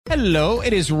Hello,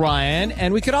 it is Ryan,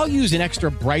 and we could all use an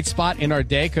extra bright spot in our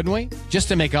day, couldn't we? Just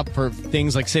to make up for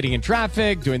things like sitting in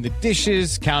traffic, doing the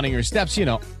dishes, counting your steps, you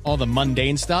know, all the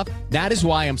mundane stuff. That is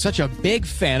why I'm such a big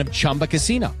fan of Chumba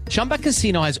Casino. Chumba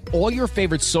Casino has all your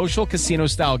favorite social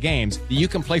casino-style games that you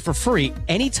can play for free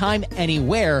anytime,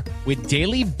 anywhere with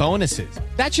daily bonuses.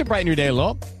 That should brighten your day a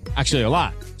little. Actually, a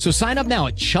lot. So sign up now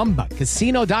at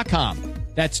ChumbaCasino.com.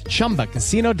 That's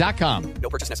ChumbaCasino.com. No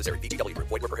purchase necessary. VGW Group.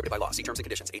 Void where prohibited by law. See terms and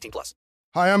conditions. 18+.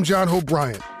 Hi, I'm John Hope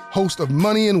Bryant, host of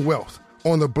Money and Wealth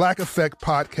on the Black Effect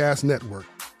Podcast Network.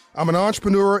 I'm an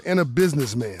entrepreneur and a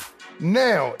businessman.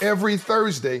 Now, every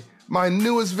Thursday, my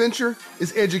newest venture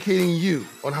is educating you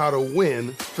on how to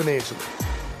win financially.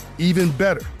 Even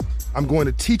better, I'm going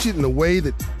to teach it in a way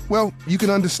that, well, you can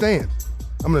understand.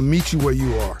 I'm going to meet you where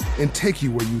you are and take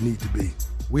you where you need to be.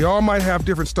 We all might have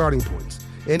different starting points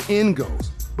and end goals,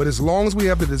 but as long as we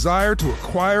have the desire to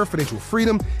acquire financial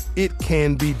freedom, it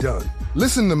can be done.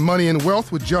 Listen to Money and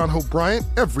Wealth with John Hope Bryant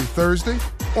every Thursday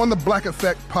on the Black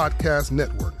Effect Podcast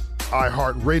Network,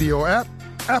 iHeartRadio app,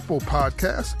 Apple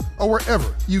Podcasts, or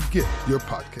wherever you get your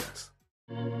podcasts.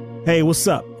 Hey, what's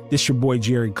up? This your boy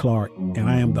Jerry Clark, and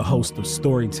I am the host of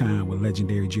Storytime with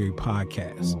Legendary Jerry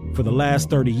Podcast. For the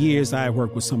last 30 years, I have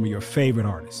worked with some of your favorite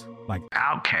artists, like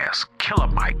Outkast, Killer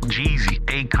Mike, Jeezy,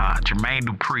 Akon, Jermaine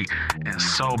Dupri, and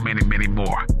so many, many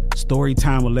more.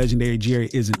 Storytime with Legendary Jerry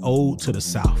is an ode to the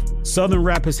South. Southern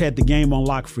rap has had the game on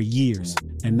lock for years,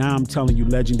 and now I'm telling you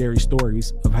legendary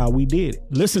stories of how we did it.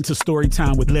 Listen to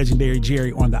Storytime with Legendary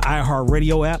Jerry on the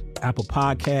iHeartRadio app, Apple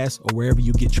Podcasts, or wherever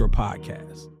you get your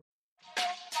podcasts.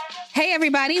 Hey,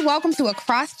 everybody. Welcome to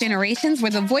Across Generations,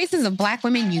 where the voices of Black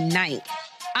women unite.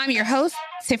 I'm your host,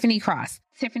 Tiffany Cross.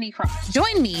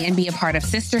 Join me and be a part of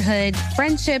sisterhood,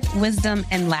 friendship, wisdom,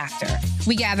 and laughter.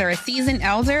 We gather a seasoned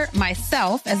elder,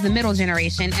 myself as the middle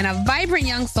generation, and a vibrant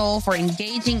young soul for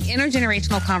engaging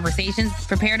intergenerational conversations.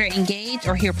 Prepare to engage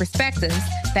or hear perspectives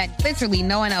that literally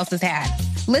no one else has had.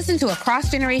 Listen to Across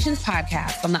Generations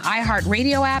podcast on the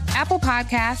iHeartRadio app, Apple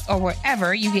Podcasts, or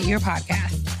wherever you get your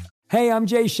podcasts. Hey, I'm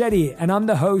Jay Shetty, and I'm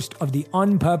the host of the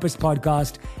On Purpose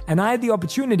podcast, and I had the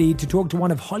opportunity to talk to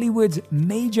one of Hollywood's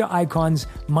major icons,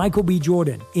 Michael B.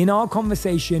 Jordan. In our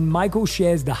conversation, Michael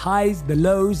shares the highs, the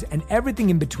lows, and everything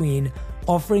in between,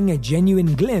 offering a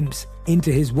genuine glimpse into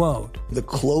his world. The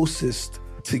closest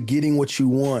to getting what you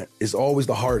want is always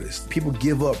the hardest. People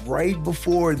give up right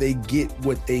before they get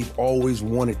what they've always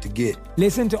wanted to get.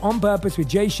 Listen to On Purpose with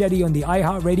Jay Shetty on the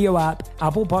iHeartRadio app,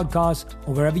 Apple Podcasts,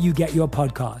 or wherever you get your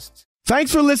podcasts.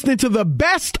 Thanks for listening to the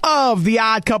best of the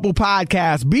Odd Couple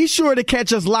podcast. Be sure to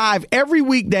catch us live every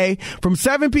weekday from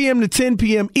 7 p.m. to 10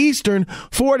 p.m. Eastern,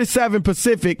 4 to 7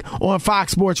 Pacific on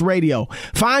Fox Sports Radio.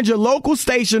 Find your local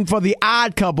station for the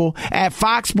Odd Couple at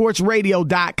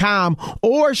foxsportsradio.com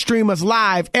or stream us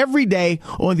live every day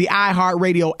on the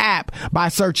iHeartRadio app by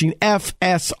searching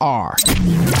FSR.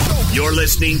 You're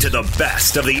listening to the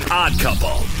best of the Odd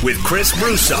Couple with Chris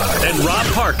Broussard and Rob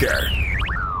Parker.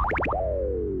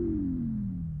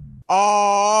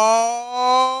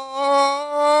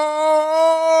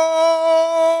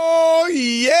 Oh,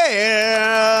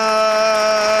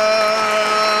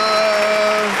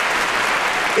 yeah.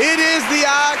 It is the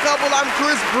Odd Couple. I'm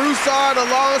Chris Broussard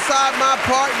alongside my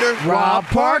partner, Rob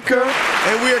Parker.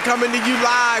 And we are coming to you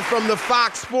live from the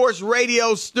Fox Sports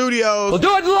Radio studios. We'll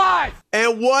do it live.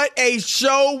 And what a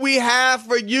show we have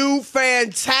for you.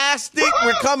 Fantastic.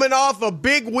 We're coming off a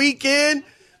big weekend.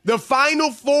 The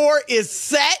Final Four is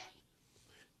set.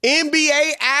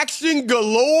 NBA action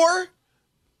galore.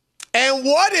 And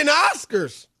what an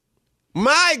Oscars.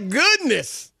 My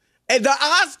goodness. And the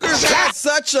Oscars had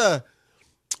such a,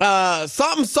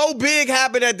 something so big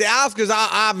happened at the Oscars.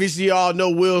 Obviously, y'all know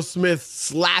Will Smith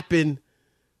slapping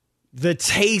the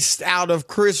taste out of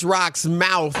Chris Rock's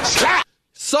mouth.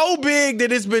 So big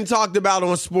that it's been talked about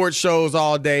on sports shows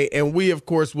all day, and we, of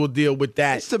course, will deal with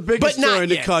that. It's the biggest story in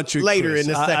the country, later Chris.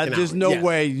 in the second There's hour. no Yes.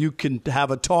 way you can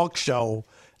have a talk show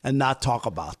and not talk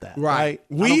about that. Right.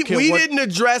 We didn't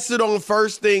address it on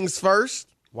First Things First.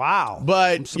 Wow.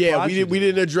 But, yeah, we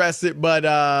didn't address it.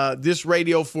 But this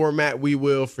radio format, we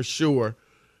will for sure.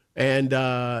 And,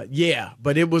 yeah,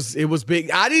 but it was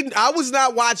big. I was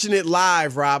not watching it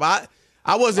live, Rob.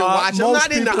 I wasn't watching. I'm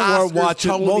not in the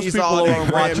Oscars. Most people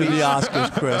weren't watching the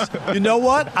Oscars, Chris. You know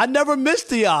what? I never missed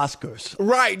the Oscars.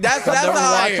 Right. That's how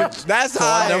I am. That's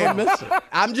how I never am. miss it.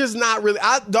 I'm just not really.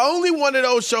 The only one of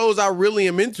those shows I really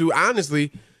am into,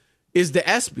 honestly, is the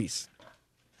ESPYs.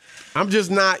 I'm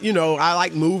just not, I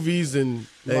like movies and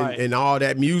all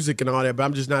that music and all that, but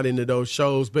I'm just not into those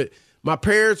shows. But my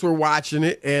parents were watching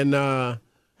it, and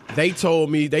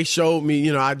they showed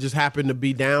me, I just happened to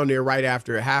be down there right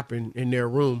after it happened in their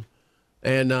room.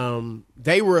 And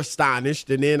they were astonished,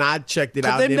 and then I checked it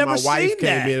out. And then my wife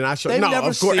came in, and I showed. They've never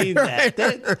of course. seen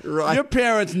that. Right. Your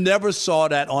parents never saw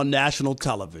that on national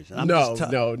television.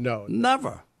 No,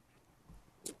 never.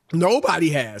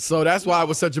 Nobody has. So that's why it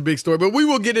was such a big story. But we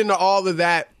will get into all of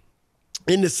that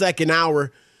in the second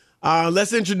hour.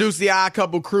 Let's introduce the Odd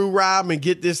Couple crew, Rob, and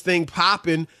get this thing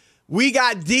popping. We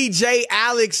got DJ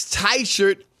Alex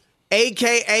Teichert,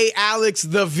 a.k.a. Alex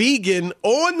the Vegan,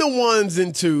 on the ones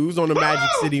and twos on the Magic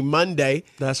City Monday.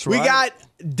 That's right. We got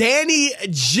Danny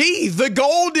G, the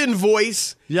golden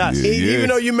voice. Yes. Even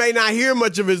though you may not hear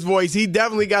much of his voice, he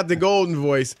definitely got the golden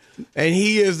voice. And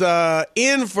he is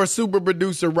in for super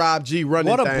producer Rob G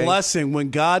running What a things. blessing when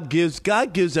God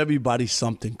gives everybody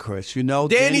something, Chris. You know,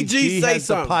 Danny G say has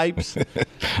something. The pipes. You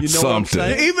know Something. what I'm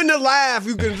saying? Even the laugh,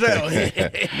 you can tell.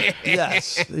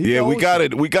 Yes. Yeah, we got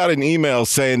it. We got an email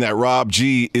saying that Rob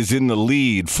G is in the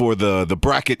lead for the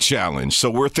bracket challenge. So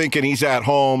we're thinking he's at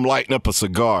home lighting up a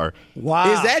cigar.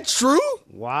 Wow. Is that true?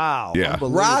 Wow. Yeah.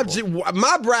 Rob G,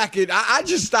 my bracket, I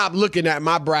just stopped looking at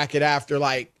my bracket after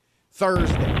like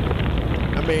Thursday.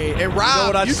 I mean, and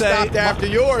Rob, you stopped after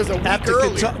yours a week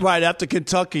earlier. Right, after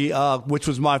Kentucky, which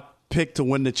was my pick to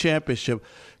win the championship.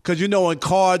 Because, in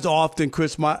cards often,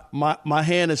 Chris, my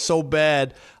hand is so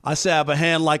bad, I say I have a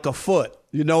hand like a foot.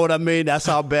 You know what I mean? That's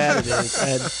how bad it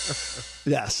is.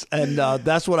 And yes, and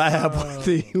that's what I have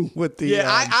with the. Yeah,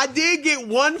 I did get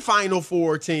one Final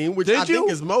Four team, which I think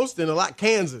is most in a lot.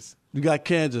 Kansas. You got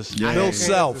Kansas. Yeah. Bill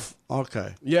Self.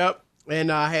 Okay. Yep. And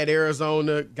I had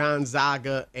Arizona,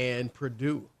 Gonzaga, and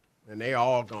Purdue. And they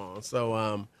all gone.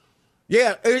 So,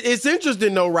 yeah, it's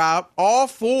interesting, though, Rob. All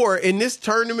four in this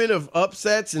tournament of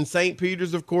upsets, and St.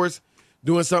 Peter's, of course,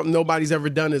 doing something nobody's ever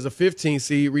done as a 15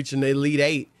 seed, reaching the Elite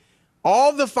Eight.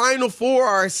 All the Final Four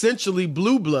are essentially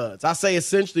blue bloods. I say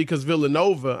essentially because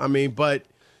Villanova, but...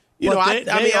 I don't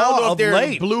know if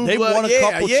they're blue blood. They won a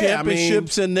couple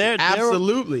championships in there.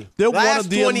 Absolutely. They're one of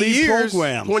the elite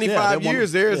programs. 25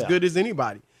 years, they're as good as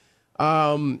anybody.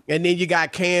 And then you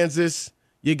got Kansas,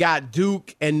 you got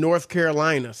Duke, and North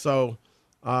Carolina. So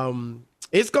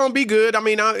it's going to be good.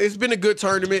 It's been a good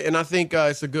tournament, and I think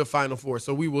it's a good Final Four.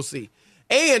 So we will see.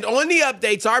 And on the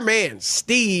updates, our man,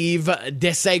 Steve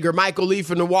DeSager, Michael Lee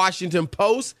from the Washington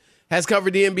Post, has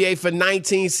covered the NBA for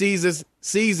 19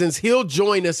 seasons. He'll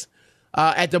join us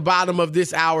at the bottom of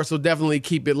this hour, so definitely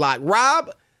keep it locked. Rob,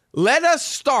 let us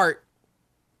start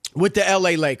with the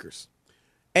L.A. Lakers.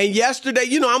 And yesterday,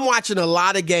 I'm watching a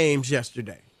lot of games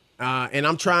yesterday, and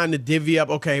I'm trying to divvy up,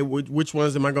 okay, which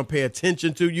ones am I going to pay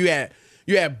attention to? You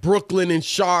had Brooklyn and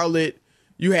Charlotte.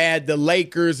 You had the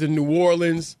Lakers in New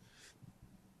Orleans.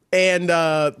 And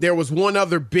there was one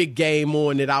other big game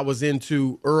on that I was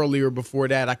into earlier before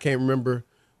that. I can't remember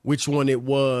which one it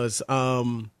was.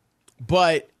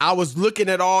 But I was looking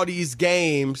at all these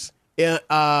games, and it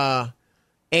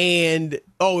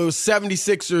was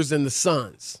 76ers and the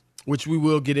Suns, which we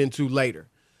will get into later.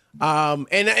 And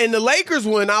the Lakers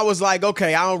one, I was like,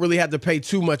 okay, I don't really have to pay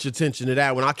too much attention to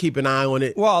that one. I'll keep an eye on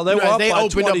it. Well, they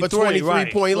opened up a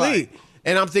 23-point lead.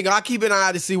 And I'm thinking, I'll keep an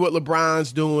eye to see what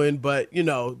LeBron's doing, but,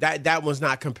 that one's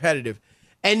not competitive.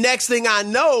 And next thing I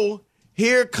know,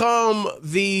 here come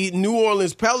the New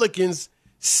Orleans Pelicans,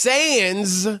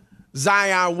 sans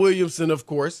Zion Williamson, of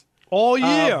course. All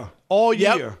year.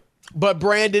 Yep. But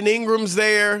Brandon Ingram's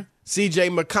there, C.J.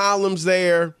 McCollum's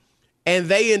there, and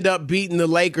they end up beating the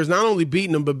Lakers. Not only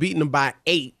beating them, but beating them by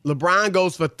 8. LeBron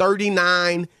goes for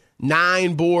 39,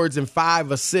 9 boards, and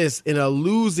 5 assists in a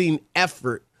losing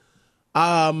effort.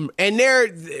 And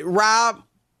there, Rob,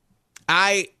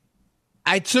 I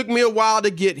took me a while to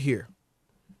get here,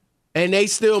 and they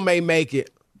still may make it.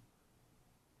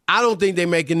 I don't think they're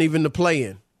making even the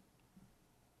play-in.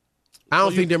 I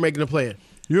don't think they're making the play-in.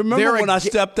 You remember when I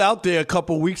stepped out there a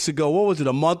couple weeks ago, what was it,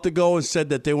 a month ago, and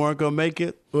said that they weren't going to make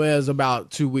it? Well, it was about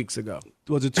 2 weeks ago.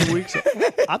 Was it 2 weeks?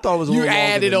 I thought it was a little longer. You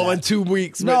added on 2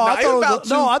 weeks. No, I thought it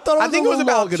was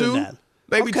about 2. Than that.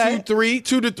 Maybe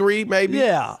 2 to 3, maybe.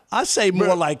 Yeah, I say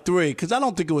more like 3 because I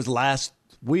don't think it was last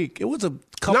week. It was a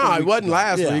couple. No, weeks it wasn't ago.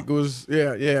 last week. It was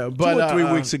but 2 or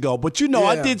 3 weeks ago. But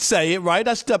I did say it right.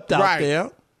 I stepped out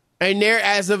there, and they're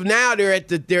as of now they're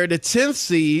the 10th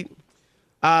seed,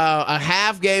 a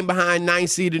half game behind 9th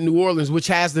seed in New Orleans, which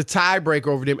has the tiebreaker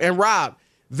over them. And Rob,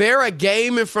 they're a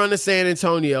game in front of San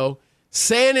Antonio.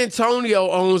 San Antonio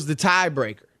owns the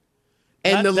tiebreaker.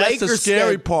 And the Lakers, the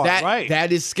scary part, right?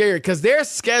 That is scary because their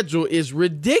schedule is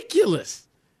ridiculous.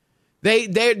 They're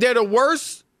the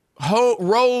worst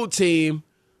road team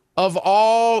of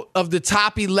all of the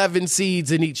top 11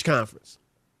 seeds in each conference.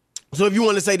 So if you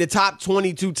want to say the top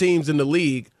 22 teams in the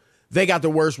league, they got the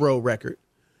worst road record.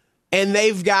 And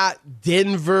they've got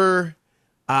Denver,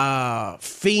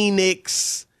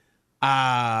 Phoenix,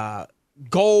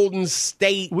 Golden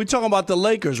State. We're talking about the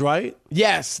Lakers, right?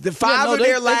 Yes. The five of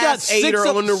their last 8 are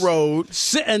on the road.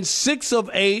 And 6 of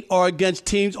 8 are against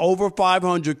teams over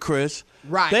 500, Chris.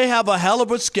 Right. They have a hell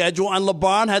of a schedule, and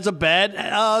LeBron has a bad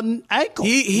ankle.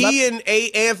 He and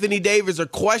Anthony Davis are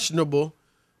questionable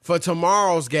for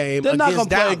tomorrow's game. They're not going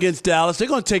to play against Dallas. They're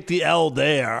going to take the L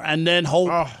there and then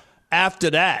hope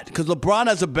after that. Because LeBron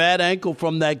has a bad ankle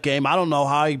from that game. I don't know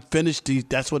how he finished.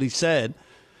 That's what he said.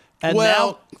 And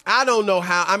now, I don't know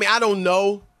how. I mean, I don't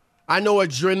know. I know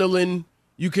adrenaline.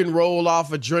 You can roll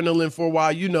off adrenaline for a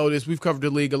while. You know this. We've covered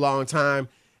the league a long time.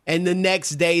 And the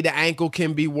next day, the ankle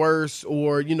can be worse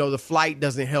or, the flight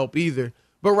doesn't help either.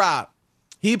 But, Rob,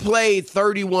 he played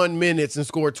 31 minutes and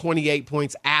scored 28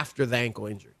 points after the ankle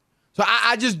injury. So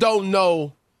I just don't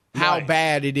know how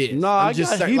bad it is. No,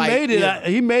 he made it.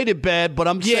 He made it bad, but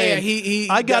I'm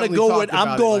saying I got to go with.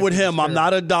 I'm going with him. I'm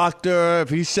not a doctor. If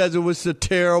he says it was so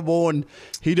terrible and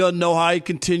he doesn't know how he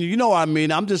continued, you know what I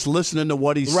mean. I'm just listening to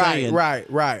what he's saying.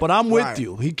 Right. But I'm with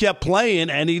you. He kept playing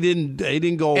and he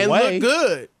didn't go and away. And look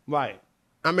good. Right.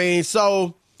 I mean,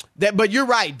 but you're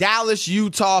right. Dallas,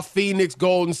 Utah, Phoenix,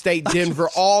 Golden State, Denver,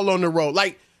 all on the road.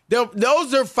 Like.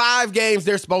 Those are 5 games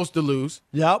they're supposed to lose.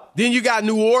 Yep. Then you got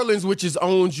New Orleans, which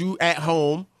owns you at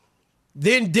home.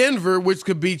 Then Denver, which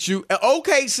could beat you.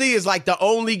 OKC is like the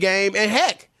only game. And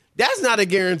heck, that's not a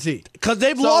guarantee. Because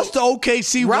they've lost to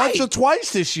OKC once or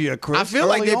twice this year, Chris. I feel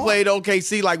like they played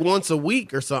OKC like once a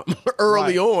week or something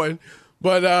early on.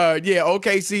 But,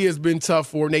 OKC has been tough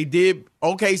for them.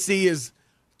 OKC is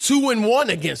 2-1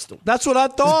 against them. That's what I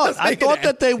thought. I thought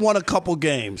that they won a couple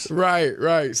games.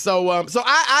 Right. So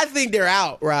I think they're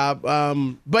out, Rob.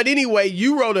 But anyway,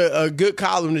 you wrote a good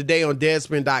column today on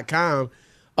Deadspin.com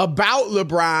about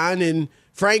LeBron, and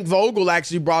Frank Vogel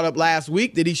actually brought up last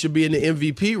week that he should be in the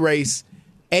MVP race,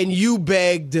 and you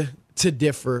begged to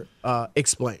differ.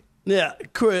 Explain. Yeah,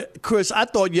 Chris, I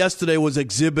thought yesterday was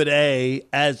Exhibit A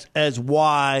as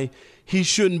why he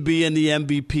shouldn't be in the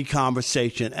MVP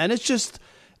conversation. And it's just –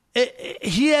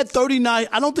 he had 39.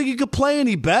 I don't think he could play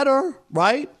any better,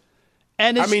 right?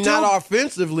 And not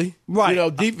offensively,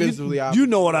 right? Defensively. You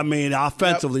know what I mean?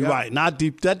 Offensively, yep. Right? Not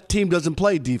deep. That team doesn't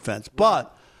play defense,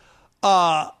 but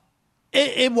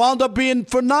it wound up being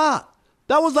for naught.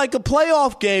 That was like a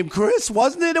playoff game, Chris,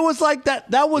 wasn't it? It was like that.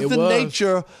 That was the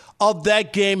nature of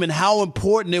that game and how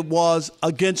important it was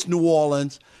against New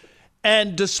Orleans.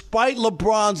 And despite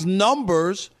LeBron's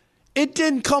numbers, it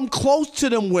didn't come close to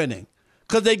them winning.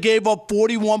 Because they gave up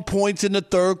 41 points in the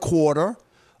third quarter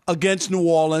against New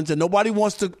Orleans, and nobody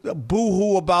wants to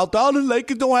boo-hoo about, the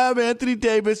Lakers don't have Anthony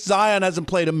Davis. Zion hasn't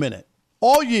played a minute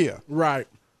all year. Right.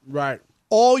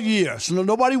 All year. So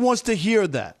nobody wants to hear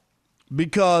that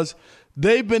because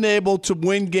they've been able to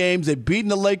win games. They've beaten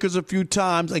the Lakers a few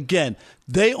times. Again,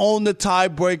 they own the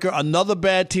tiebreaker. Another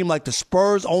bad team like the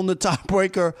Spurs own the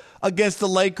tiebreaker against the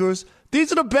Lakers.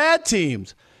 These are the bad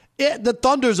teams. Yeah, the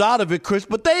Thunder's out of it, Chris,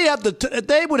 but they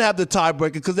would have the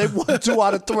tiebreaker because they won 2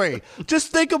 out of 3.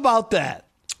 Just think about that.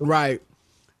 Right.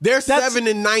 They're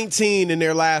 7-19 in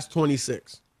their last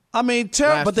 26. I mean,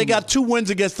 terrible, but they got 2 wins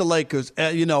against the Lakers.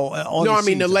 The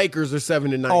Lakers are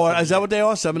 7-19. Oh, is that what they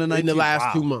are? 7-19 in the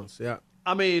last 2 months. Yeah.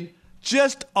 I mean,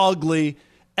 just ugly.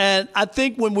 And I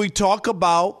think when we talk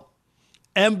about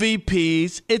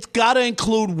MVPs, it's got to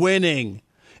include winning.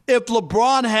 If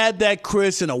LeBron had that,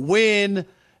 Chris, in a win.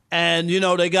 And,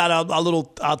 they got a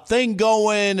little thing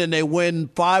going and they win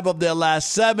 5 of their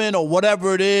last 7 or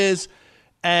whatever it is,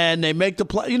 and they make the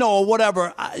play, or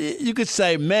whatever. You could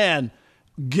say, man,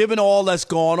 given all that's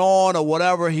going on or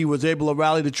whatever, he was able to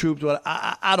rally the troops.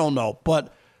 I don't know.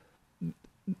 But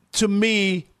to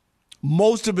me,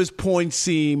 most of his points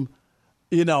seem,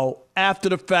 after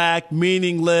the fact,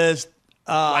 meaningless,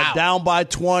 down by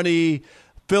 20,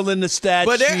 fill in the stat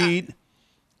sheet.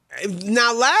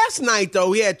 Now, last night,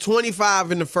 though, he had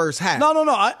 25 in the first half. No,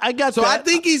 I got so that. I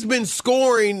think he's been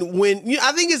scoring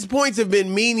I think his points have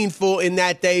been meaningful in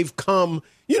that they've come,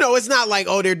 it's not like,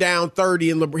 they're down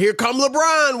 30 and here come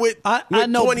LeBron with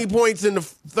 20 points in the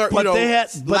third, but they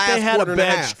had a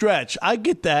bad stretch. I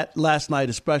get that last night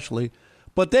especially.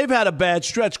 But they've had a bad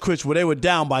stretch, Chris, where they were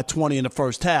down by 20 in the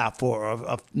first half for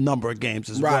a number of games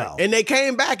as well. And they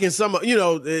came back in some,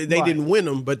 they didn't win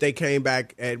them, but they came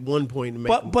back at one point to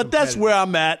make them But that's where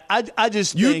I'm at. I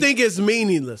just think. You think it's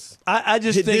meaningless. I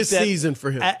just think this that season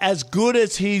for him. As good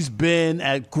as he's been,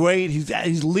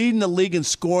 he's leading the league in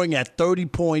scoring at 30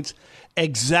 points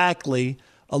exactly,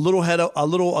 a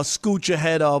scooch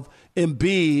ahead of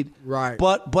Embiid. Right.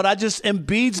 But I just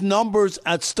Embiid's numbers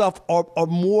and stuff are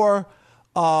more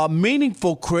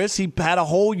meaningful, Chris. He had a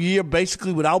whole year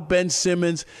basically without Ben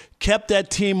Simmons, kept that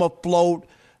team afloat,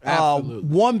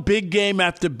 won big game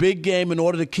after big game in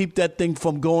order to keep that thing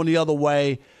from going the other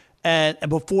way, and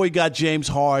before he got James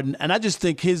Harden. And I just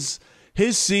think his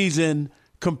season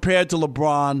compared to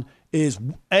LeBron is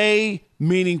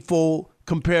meaningful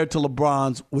compared to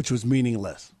LeBron's, which was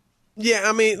meaningless. Yeah,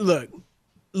 I mean, look,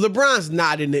 LeBron's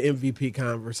not in the MVP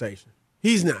conversation.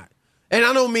 He's not. And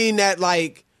I don't mean that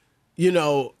like,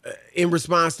 in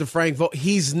response to Frank vote.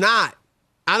 He's not.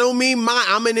 I don't mean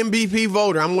I'm an MVP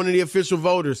voter. I'm one of the official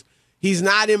voters. He's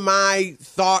not in my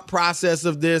thought process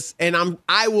of this. And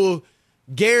I will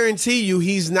guarantee you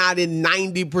he's not in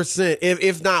 90%,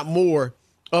 if not more,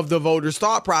 of the voters'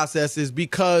 thought processes,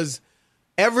 because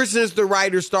ever since the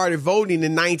writers started voting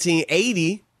in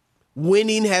 1980,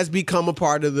 winning has become a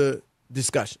part of the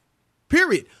discussion.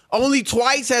 Period. Only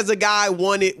twice has a guy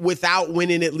won it without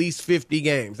winning at least 50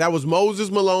 games. That was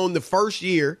Moses Malone the first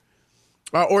year,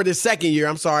 or the second year,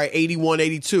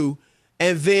 81-82.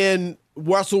 And then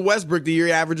Russell Westbrook the year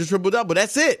he averaged a triple-double.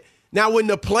 That's it. Now, when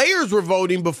the players were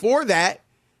voting before that,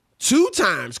 2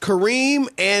 times, Kareem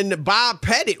and Bob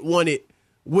Pettit won it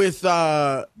with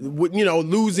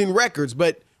losing records.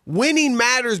 But winning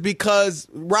matters because,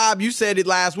 Rob, you said it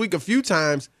last week a few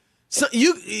times,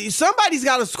 somebody's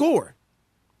got to score.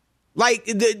 Like,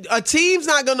 a team's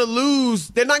not going to lose.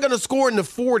 They're not going to score in the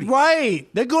 40s. Right.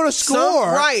 They're going to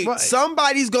score. Right.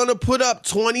 Somebody's going to put up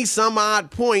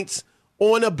 20-some-odd points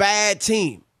on a bad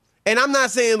team. And I'm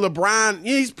not saying LeBron,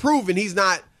 he's proven he's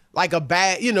not like a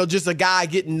bad, just a guy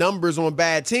getting numbers on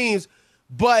bad teams.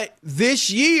 But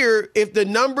this year, if the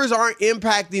numbers aren't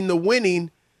impacting the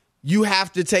winning, you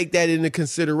have to take that into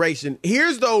consideration.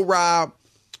 Here's, though, Rob,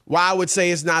 why I would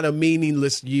say it's not a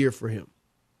meaningless year for him.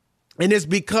 And it's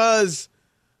because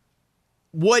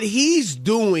what he's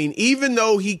doing, even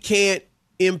though he can't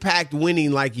impact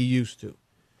winning like he used to,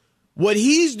 what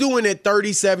he's doing at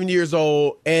 37 years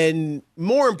old, and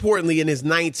more importantly in his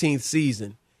 19th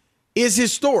season, is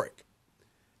historic.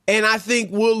 And I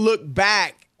think we'll look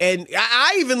back, and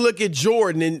I even look at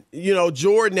Jordan, and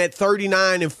Jordan at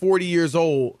 39 and 40 years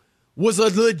old was a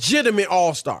legitimate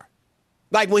all-star.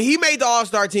 Like when he made the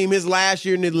all-star team his last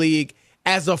year in the league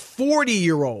as a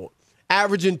 40-year-old,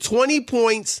 averaging 20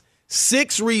 points,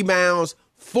 6 rebounds,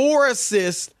 4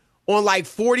 assists on like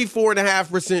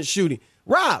 44.5% shooting.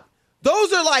 Rob,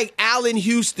 those are like Allen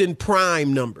Houston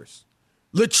prime numbers.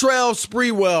 Latrell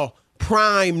Sprewell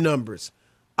prime numbers.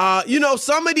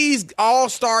 Some of these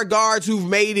all-star guards who've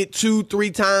made it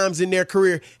 2-3 times in their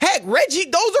career. Heck,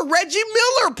 those are Reggie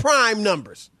Miller prime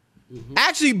numbers. Mm-hmm.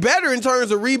 Actually better in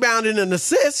terms of rebounding and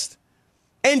assist.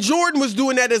 And Jordan was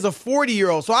doing that as a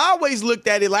 40-year-old. So I always looked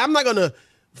at it like, I'm not going to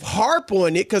harp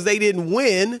on it because they didn't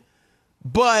win,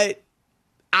 but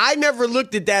I never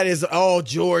looked at that as,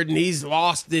 Jordan, he's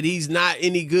lost it. He's not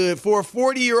any good. For a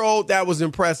 40-year-old, that was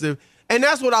impressive. And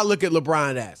that's what I look at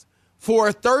LeBron as. For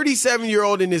a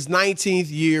 37-year-old in his 19th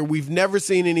year, we've never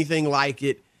seen anything like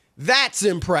it. That's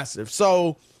impressive.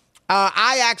 So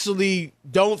I actually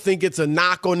don't think it's a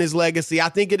knock on his legacy. I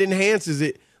think it enhances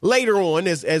it later on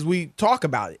as we talk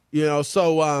about it,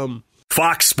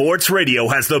 Fox Sports Radio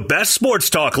has the best sports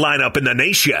talk lineup in the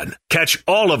nation. Catch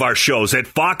all of our shows at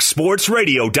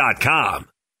foxsportsradio.com.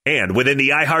 And within the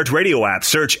iHeartRadio app,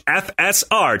 search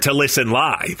FSR to listen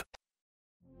live.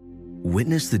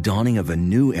 Witness the dawning of a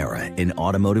new era in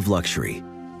automotive luxury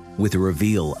with a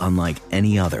reveal unlike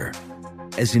any other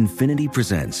as Infiniti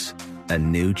presents a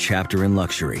new chapter in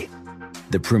luxury.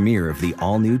 The premiere of the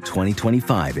all-new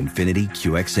 2025 Infiniti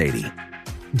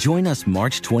QX80. Join us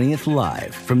March 20th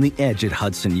live from the Edge at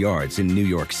Hudson Yards in New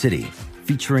York City,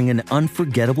 featuring an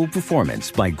unforgettable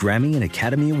performance by Grammy and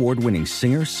Academy Award-winning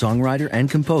singer, songwriter, and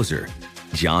composer,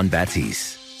 Jon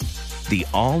Batiste. The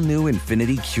all-new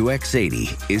Infiniti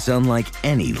QX80 is unlike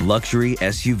any luxury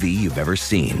SUV you've ever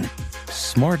seen.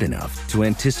 Smart enough to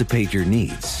anticipate your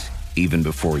needs, even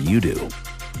before you do.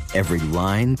 Every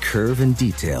line, curve, and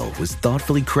detail was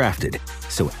thoughtfully crafted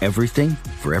so everything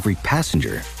for every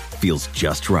passenger feels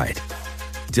just right.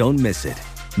 Don't miss it.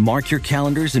 Mark your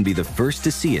calendars and be the first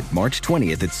to see it March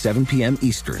 20th at 7 p.m.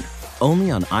 Eastern,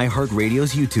 only on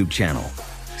iHeartRadio's YouTube channel.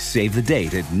 Save the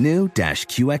date at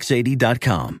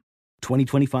new-QX80.com.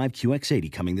 2025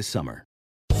 QX80 coming this summer.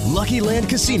 Lucky Land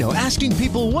Casino, asking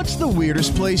people, what's the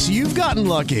weirdest place you've gotten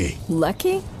lucky?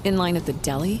 Lucky? In line at the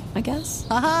deli, I guess?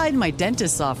 Aha, in my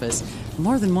dentist's office.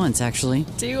 More than once, actually.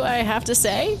 Do I have to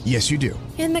say? Yes, you do.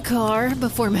 In the car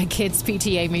before my kids'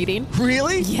 PTA meeting.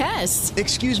 Really? Yes.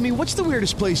 Excuse me, what's the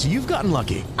weirdest place you've gotten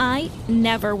lucky? I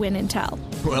never win and tell.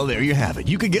 Well, there you have it.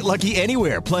 You can get lucky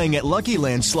anywhere, playing at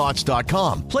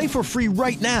LuckyLandSlots.com. Play for free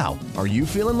right now. Are you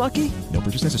feeling lucky? No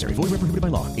purchase necessary. Void where prohibited by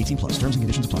law. 18+. Terms and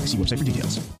conditions apply. See website for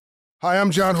details. Hi, I'm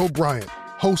John Hope Bryant,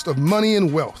 host of Money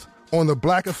and Wealth on the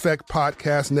Black Effect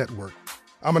Podcast Network.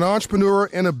 I'm an entrepreneur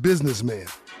and a businessman.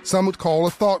 Some would call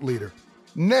a thought leader.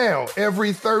 Now,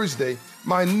 every Thursday,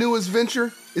 my newest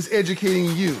venture is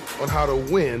educating you on how to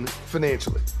win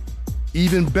financially.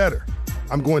 Even better,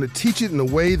 I'm going to teach it in a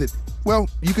way that, well,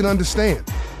 you can understand.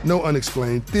 No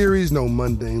unexplained theories, no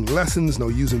mundane lessons, no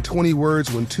using 20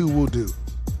 words when 2 will do.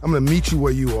 I'm going to meet you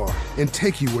where you are and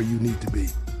take you where you need to be.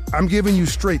 I'm giving you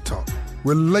straight talk,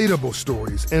 relatable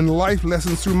stories, and life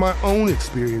lessons through my own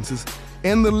experiences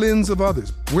and the lens of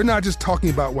others. We're not just talking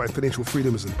about why financial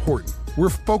freedom is important. We're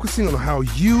focusing on how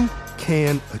you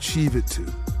can achieve it too.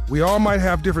 We all might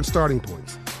have different starting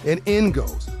points and end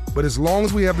goals, but as long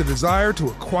as we have the desire to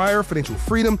acquire financial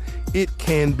freedom, it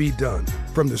can be done.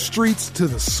 From the streets to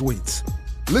the suites.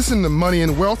 Listen to Money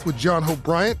and Wealth with John Hope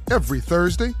Bryant every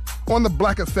Thursday on the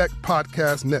Black Effect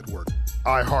Podcast Network,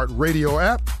 iHeartRadio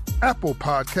app, Apple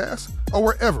Podcasts, or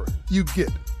wherever you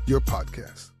get your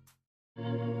podcasts.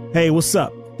 Hey, what's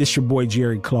up? This your boy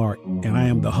Jerry Clark, and I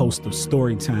am the host of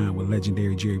Storytime with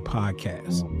Legendary Jerry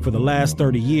Podcast. For the last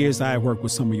 30 years, I have worked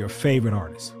with some of your favorite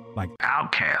artists, like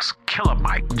Outkast, Killer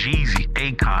Mike, Jeezy,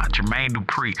 Akon, Jermaine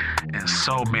Dupri, and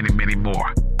so many, many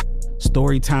more.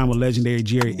 Storytime with Legendary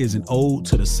Jerry is an ode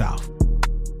to the South.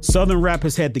 Southern rap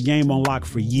has had the game on lock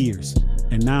for years,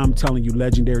 and now I'm telling you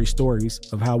legendary stories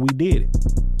of how we did it.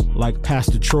 Like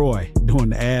Pastor Troy doing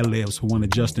the ad-libs for one of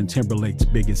Justin Timberlake's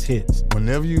biggest hits.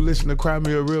 Whenever you listen to Cry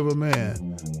Me a River,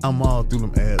 man, I'm all through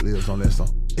them ad-libs on that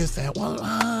song. It's that one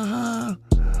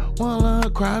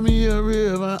cry me a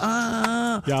river,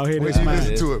 Y'all hear this, when you man?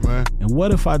 listen to it, man. And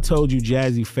what if I told you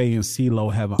Jazzy Faye and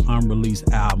CeeLo have an unreleased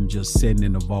album just sitting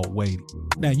in the vault waiting?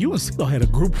 Now, you and CeeLo had a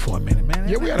group for a minute, man.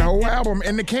 Yeah, we had a whole album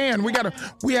in the can. We have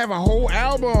a whole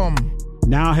album.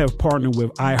 Now I have partnered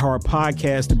with iHeart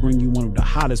Podcast to bring you one of the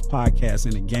hottest podcasts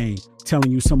in the game,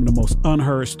 telling you some of the most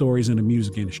unheard stories in the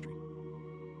music industry.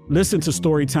 Listen to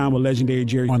Storytime with Legendary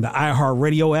Jerry on the iHeart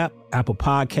Radio app, Apple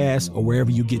Podcasts, or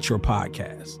wherever you get your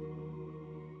podcasts.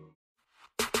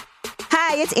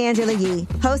 Hi, it's Angela Yee,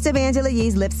 host of Angela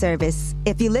Yee's Lip Service.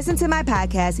 If you listen to my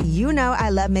podcast, you know I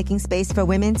love making space for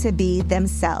women to be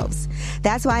themselves.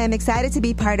 That's why I'm excited to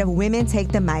be part of Women Take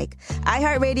the Mic,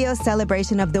 iHeartRadio's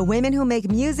celebration of the women who make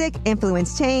music,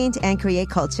 influence change, and create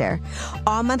culture.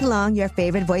 All month long, your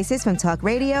favorite voices from talk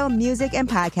radio, music, and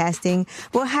podcasting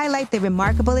will highlight the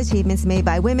remarkable achievements made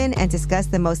by women and discuss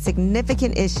the most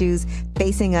significant issues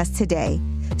facing us today.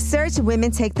 Search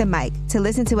Women Take the Mic to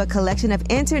listen to a collection of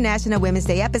International Women's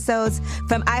Day episodes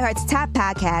from iHeart's top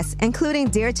podcasts, including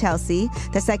Dear Chelsea,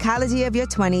 The Psychology of Your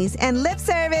 20s, and Lip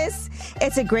Service.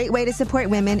 It's a great way to support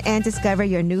women and discover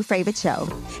your new favorite show.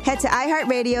 Head to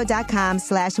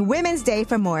iHeartRadio.com/Women's Day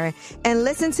for more and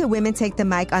listen to Women Take the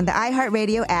Mic on the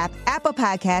iHeartRadio app, Apple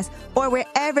Podcasts, or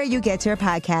wherever you get your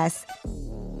podcasts.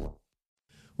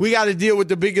 We got to deal with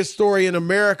the biggest story in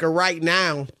America right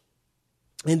now.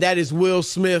 And that is Will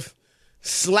Smith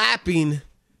slapping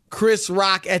Chris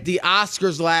Rock at the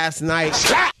Oscars last night.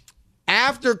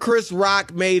 After Chris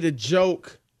Rock made a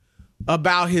joke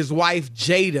about his wife,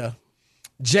 Jada.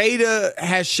 Jada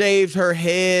has shaved her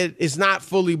head. It's not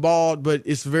fully bald, but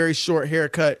it's a very short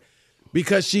haircut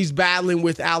because she's battling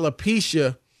with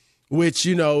alopecia, which,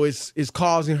 you know, is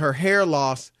causing her hair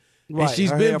loss. Right, and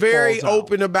she's been very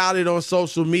open about it on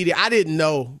social media. I didn't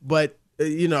know, but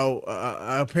you know,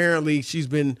 apparently she's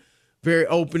been very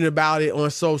open about it on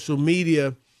social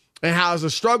media and how it's a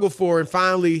struggle for her. And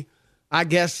finally, I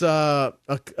guess a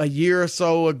year or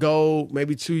so ago,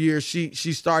 maybe 2 years, she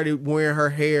started wearing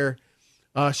her hair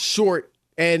short.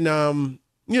 And,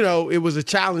 you know, it was a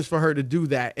challenge for her to do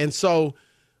that. And so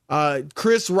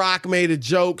Chris Rock made a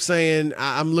joke saying,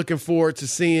 I'm looking forward to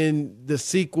seeing the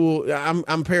sequel,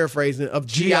 I'm paraphrasing, of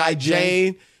G.I.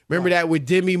 Jane. Remember that with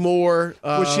Demi Moore?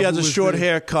 Where she has a short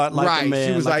haircut like a man.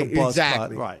 She was like a buzz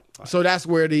exactly. Cut. Right. So that's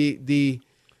where the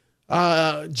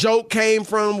joke came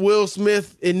from. Will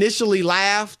Smith initially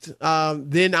laughed.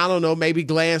 Then, I don't know, maybe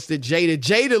glanced at Jada.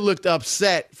 Jada looked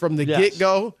upset from the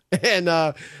get-go.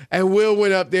 And Will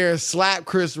went up there and slapped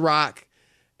Chris Rock.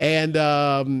 And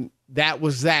that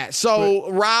was that. So,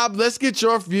 Rob, let's get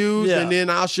your views, and then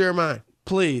I'll share mine.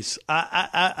 Please.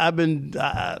 I've been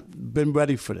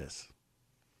ready for this.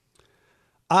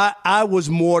 I was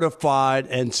mortified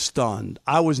and stunned.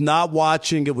 I was not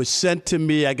watching. It was sent to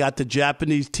me. I got the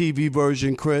Japanese TV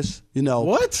version, Chris.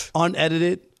 What?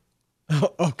 Unedited.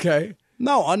 Okay.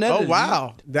 No, unedited. Oh,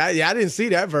 wow. I didn't see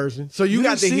that version. So you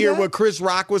got to hear what Chris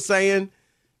Rock was saying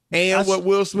and what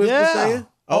Will Smith was saying?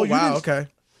 Oh, wow. Okay.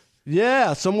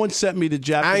 Yeah, someone sent me the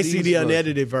Japanese I didn't see the version.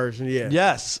 unedited version, yeah.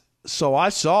 Yes. So I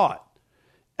saw it,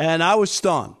 and I was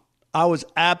stunned. I was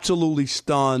absolutely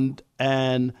stunned,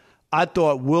 and I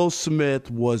thought Will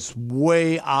Smith was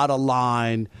way out of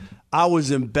line. I was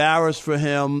embarrassed for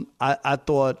him. I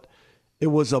thought it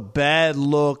was a bad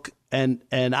look, and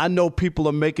I know people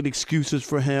are making excuses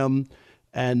for him,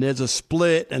 and there's a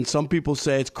split, and some people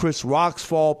say it's Chris Rock's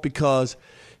fault because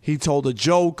he told a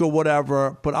joke or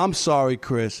whatever. But I'm sorry,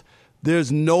 Chris.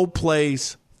 There's no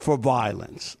place for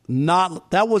violence.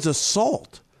 That was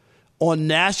assault on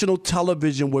national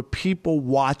television with people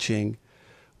watching,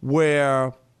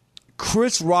 where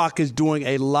Chris Rock is doing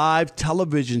a live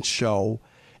television show,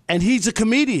 and he's a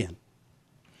comedian.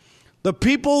 The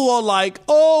people are like,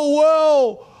 oh,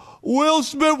 well, Will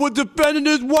Smith was defending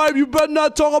his wife. You better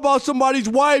not talk about somebody's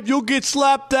wife. You'll get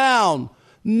slapped down.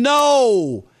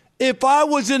 No. If I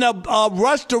was in a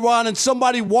restaurant and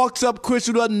somebody walks up, Chris,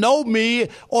 who doesn't know me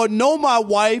or know my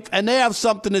wife, and they have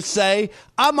something to say,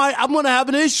 I'm going to have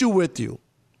an issue with you.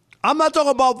 I'm not talking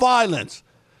about violence,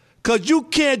 because you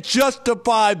can't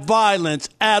justify violence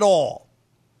at all.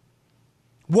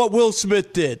 What Will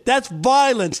Smith did, that's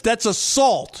violence. That's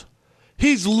assault.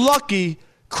 He's lucky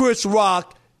Chris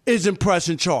Rock isn't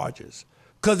pressing charges,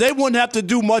 because they wouldn't have to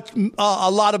do a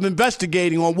lot of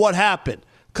investigating on what happened,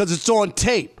 because it's on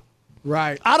tape.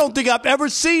 Right. I don't think I've ever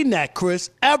seen that,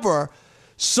 Chris, ever.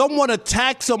 Someone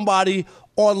attack somebody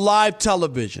on live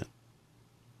television.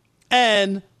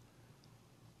 And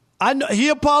I know he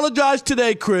apologized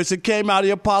today, Chris. It came out.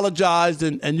 He apologized,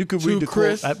 and you could read the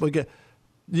Chris? quote.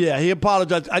 Yeah, he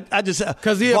apologized. I just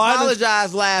because he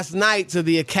apologized last night to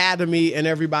the Academy and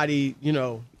everybody,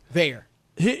 there.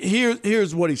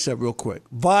 Here's what he said real quick.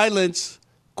 Violence,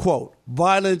 quote,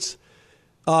 violence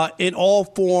in all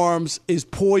forms is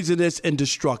poisonous and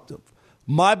destructive.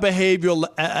 My behavior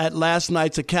at last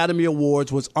night's Academy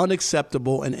Awards was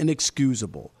unacceptable and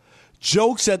inexcusable.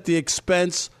 Jokes at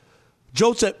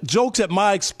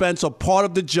my expense are part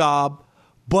of the job,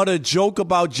 but a joke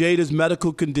about Jada's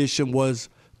medical condition was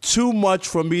too much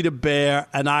for me to bear,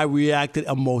 and I reacted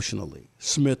emotionally,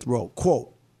 Smith wrote.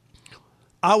 Quote,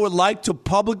 I would like to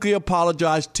publicly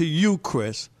apologize to you,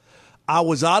 Chris. I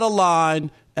was out of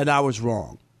line and I was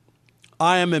wrong.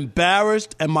 I am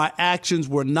embarrassed, and my actions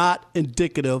were not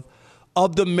indicative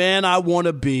of the man I want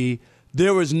to be.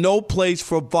 There is no place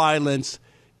for violence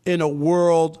in a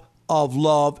world of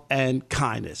love and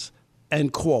kindness,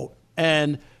 end quote.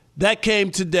 And that came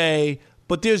today,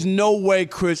 but there's no way,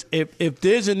 Chris, if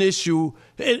there's an issue,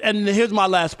 and here's my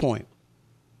last point.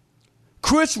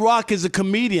 Chris Rock is a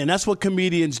comedian. That's what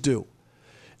comedians do.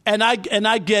 And I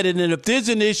get it. And if there's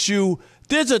an issue,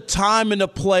 there's a time and a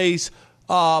place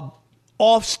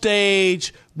off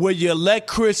stage where you let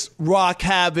Chris Rock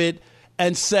have it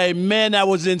and say, man, that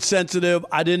was insensitive.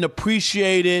 I didn't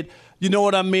appreciate it. You know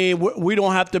what I mean? We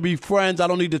don't have to be friends. I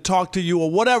don't need to talk to you,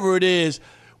 or whatever it is,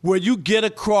 where you get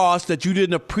across that you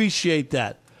didn't appreciate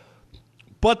that.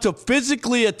 But to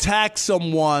physically attack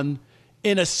someone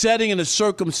in a setting and a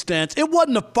circumstance, it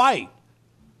wasn't a fight.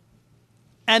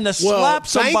 And to slap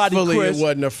somebody, thankfully Chris, it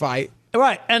wasn't a fight.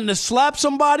 Right. And to slap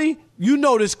somebody, you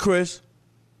know this, Chris,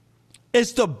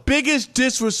 it's the biggest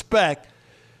disrespect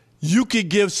you could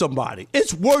give somebody.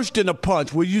 It's worse than a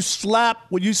punch where you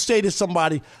say to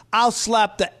somebody, I'll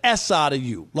slap the S out of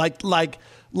you.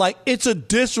 Like it's a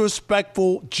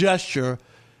disrespectful gesture.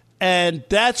 And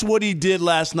that's what he did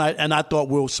last night. And I thought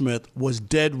Will Smith was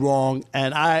dead wrong.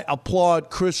 And I applaud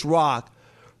Chris Rock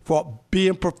for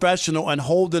being professional and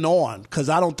holding on, because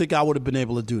I don't think I would have been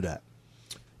able to do that.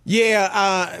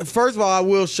 Yeah, first of all, I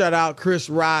will shout out Chris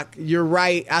Rock. You're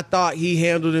right. I thought he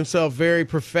handled himself very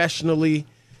professionally.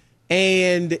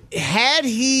 And had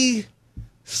he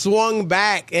swung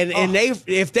back and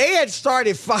if they had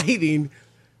started fighting,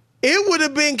 it would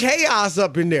have been chaos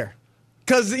up in there.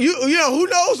 Because, you know, who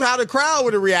knows how the crowd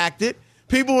would have reacted.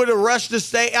 People would have rushed the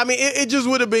stage. I mean, it just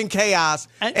would have been chaos.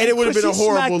 And it would have been a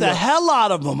horrible look. The hell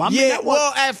out of him.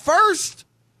 Well, at first,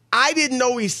 I didn't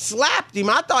know he slapped him.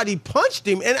 I thought he punched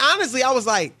him. And honestly, I was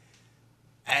like,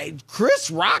 hey, Chris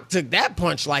Rock took that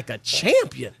punch like a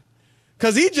champion.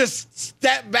 Because he just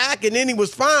stepped back and then he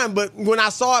was fine. But when I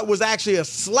saw it was actually a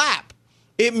slap,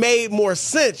 it made more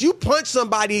sense. You punch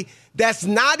somebody that's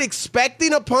not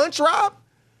expecting a punch, Rob,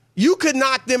 you could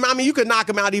knock them. I mean, you could knock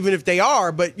them out even if they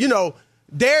are. But, you know,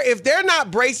 if they're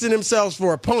not bracing themselves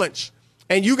for a punch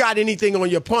and you got anything on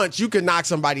your punch, you can knock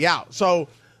somebody out. So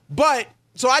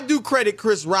I do credit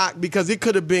Chris Rock because it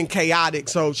could have been chaotic.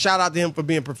 So shout out to him for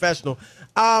being professional.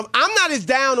 I'm not as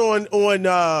down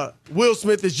on Will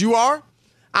Smith as you are.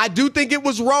 I do think it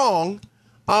was wrong.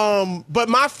 But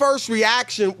my first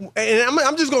reaction, and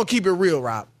I'm just going to keep it real,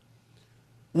 Rob.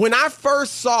 When I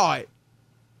first saw it,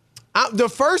 the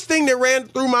first thing that ran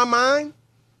through my mind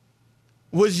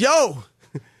was,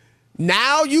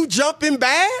 now you jumping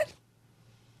bad?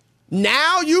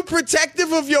 Now you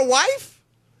protective of your wife?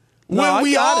 When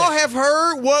we all have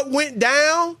heard what went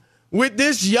down with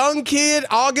this young kid,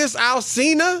 August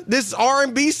Alsina, this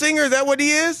R&B singer, is that what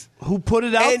he is? Who put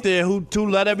it out there, to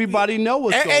let everybody know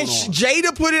what's going on. And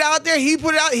Jada put it out there, he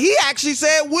put it out. He actually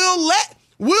said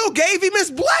Will gave him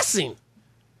his blessing.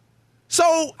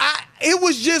 So it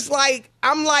was just like,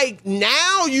 I'm like,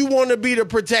 now you want to be the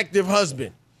protective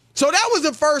husband. So that was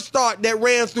the first thought that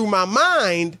ran through my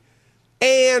mind.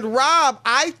 And Rob,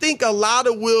 I think a lot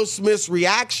of Will Smith's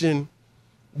reaction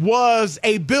was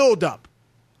a buildup.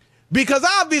 Because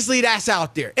obviously that's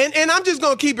out there. And I'm just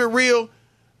going to keep it real.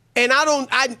 And I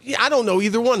don't know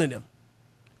either one of them.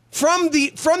 From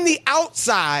the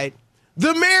outside,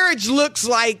 the marriage looks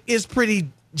like it's pretty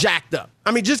jacked up.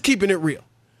 I mean, just keeping it real.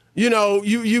 You know,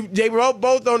 they were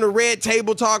both on the Red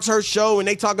Table Talks, her show, and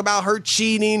they talk about her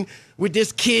cheating with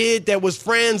this kid that was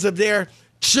friends of their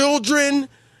children.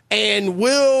 And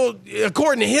Will,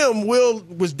 according to him, Will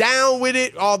was down with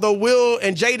it, although Will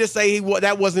and Jada say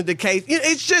that wasn't the case.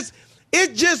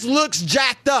 It just looks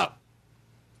jacked up.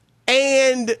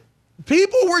 And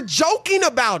people were joking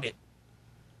about it.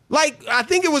 Like, I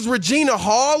think it was Regina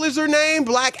Hall is her name,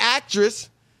 black actress.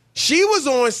 She was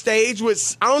on stage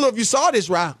with, I don't know if you saw this,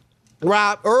 Rob,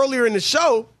 earlier in the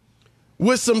show,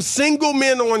 with some single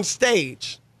men on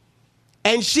stage.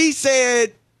 And she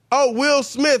said, oh, Will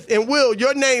Smith, and Will,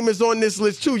 your name is on this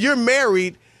list too. You're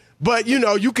married, but,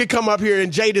 you could come up here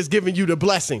and Jada's giving you the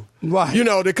blessing. Right.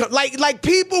 Like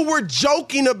people were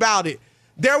joking about it.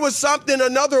 There was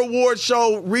another award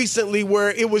show recently where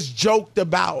it was joked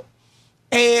about.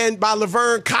 And by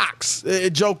Laverne Cox,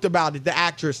 joked about it, the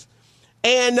actress.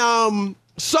 And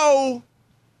so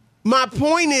my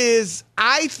point is,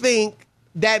 I think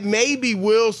that maybe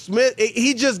Will Smith,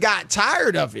 he just got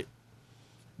tired of it.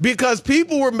 Because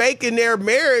people were making their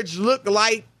marriage look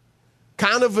like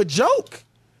kind of a joke.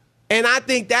 And I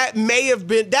think that may have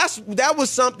been, that was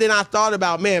something I thought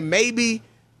about, man, maybe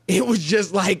it was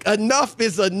just like enough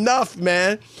is enough,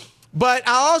 man. But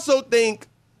I also think,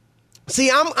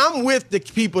 I'm with the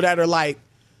people that are like,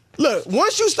 look,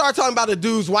 once you start talking about a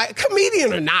dude's wife,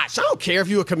 comedian or not, I don't care if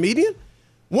you're a comedian.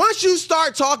 Once you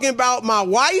start talking about my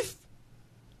wife,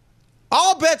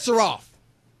 all bets are off.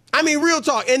 I mean, real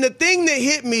talk. And the thing that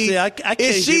hit me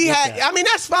is she had, I mean,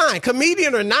 that's fine.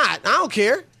 Comedian or not, I don't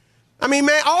care. I mean,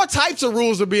 man, all types of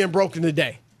rules are being broken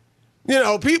today.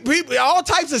 People, all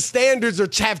types of standards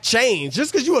have changed.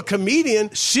 Just because you're a comedian,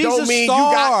 she's don't a mean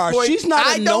star. You got. She's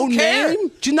not a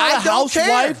no-name. She's not a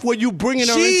housewife where you bringing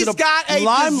her into the got a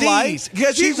limelight.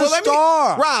 She's a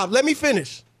star. Rob, let me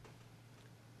finish.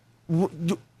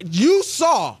 You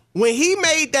saw when he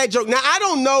made that joke. Now, I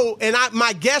don't know, and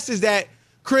my guess is that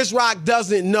Chris Rock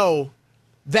doesn't know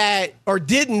that or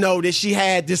didn't know that she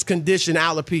had this condition,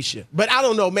 alopecia. But I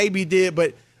don't know. Maybe he did,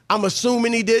 but I'm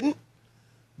assuming he didn't.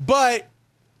 But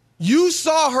you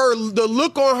saw the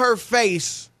look on her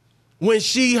face when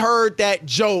she heard that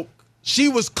joke. She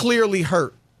was clearly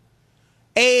hurt.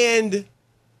 And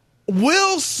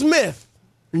Will Smith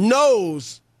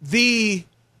knows the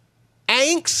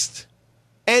angst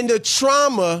and the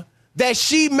trauma that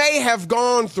she may have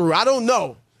gone through. I don't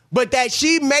know. But that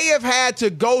she may have had to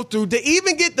go through to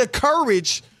even get the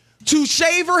courage to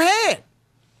shave her head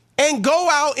and go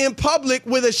out in public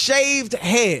with a shaved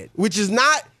head, which is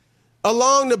not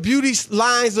along the beauty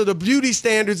lines of the beauty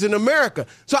standards in America.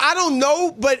 So I don't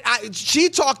know, but she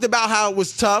talked about how it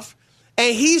was tough,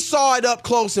 and he saw it up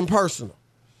close and personal.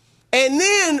 And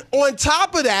then on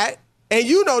top of that, and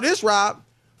you know this, Rob,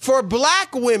 for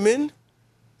black women,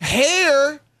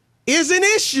 hair is an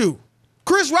issue.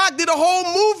 Chris Rock did a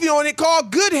whole movie on it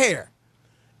called Good Hair.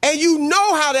 And you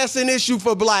know how that's an issue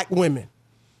for black women.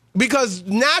 Because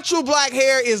natural black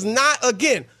hair is not,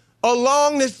 again,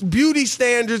 along this beauty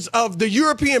standards of the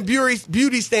European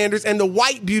beauty standards and the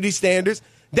white beauty standards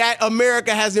that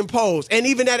America has imposed, and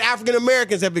even that African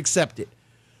Americans have accepted.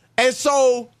 And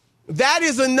so that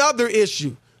is another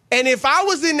issue. And if I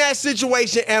was in that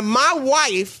situation and my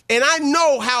wife, and I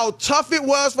know how tough it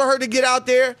was for her to get out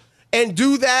there and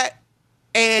do that,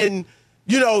 and,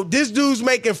 this dude's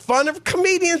making fun of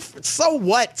comedians, so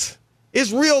what?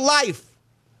 It's real life.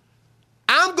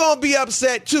 I'm going to be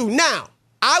upset too. Now,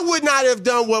 I would not have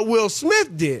done what Will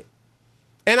Smith did,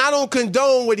 and I don't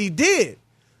condone what he did,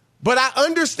 but I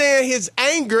understand his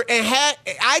anger, and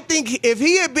I think if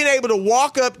he had been able to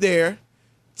walk up there,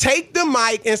 take the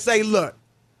mic and say, look,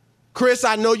 Chris,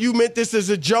 I know you meant this as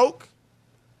a joke,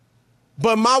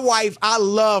 but I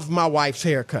love my wife's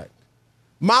haircut.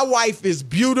 My wife is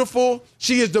beautiful.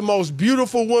 She is the most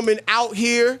beautiful woman out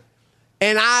here,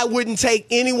 and I wouldn't take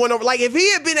anyone over. Like, if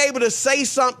he had been able to say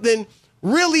something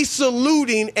really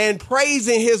saluting and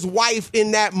praising his wife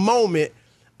in that moment,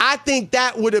 I think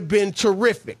that would have been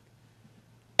terrific.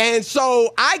 And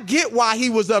so I get why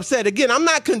he was upset. Again, I'm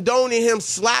not condoning him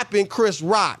slapping Chris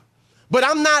Rock, but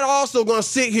I'm not also going to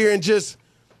sit here and just,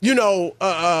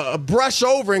 brush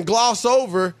over and gloss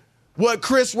over what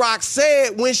Chris Rock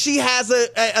said when she has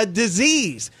a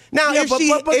disease. Now, if she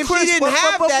didn't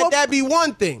have that, that'd be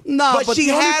one thing. No, but she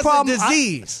has a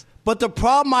disease. But the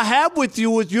problem I have with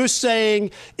you is you're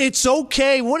saying it's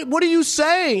okay. What are you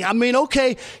saying? I mean,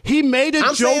 okay, he made a joke.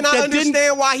 I'm saying I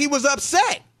understand why he was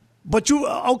upset. But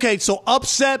so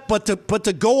upset, but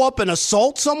to go up and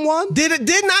assault someone? Didn't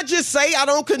I just say I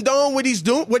don't condone what he's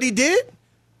doing, what he did?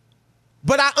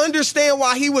 But I understand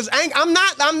why he was angry.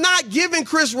 I'm not giving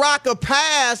Chris Rock a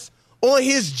pass on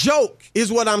his joke,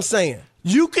 is what I'm saying.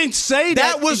 You can say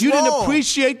that was you wrong. didn't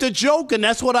appreciate the joke, and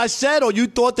that's what I said, or you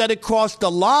thought that it crossed the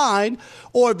line,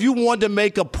 or if you wanted to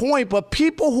make a point. But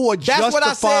people who are that's what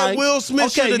I said Will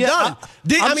Smith should have done.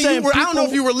 I don't know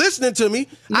if you were listening to me.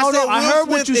 I heard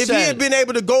what you said. If he had been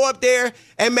able to go up there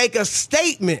and make a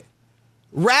statement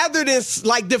rather than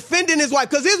like defending his wife,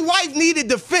 because his wife needed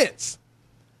defense.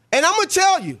 And I'm going to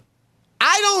tell you,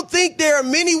 I don't think there are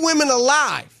many women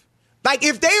alive. Like,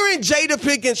 if they were in Jada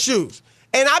Pinkett's shoes,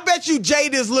 and I bet you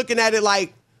Jada's looking at it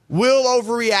like, Will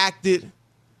overreacted,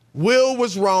 Will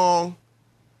was wrong,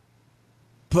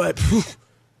 but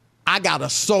I got a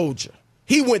soldier.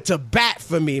 He went to bat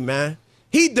for me, man.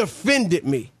 He defended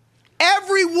me.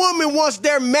 Every woman wants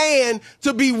their man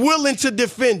to be willing to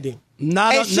defend him.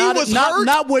 Not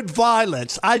with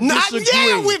violence. I disagree.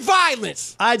 Yeah, with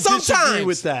violence. I disagree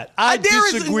with that. I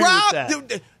disagree with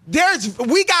that.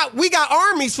 We got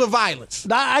armies for violence.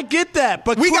 I get that,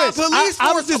 but we Chris, got police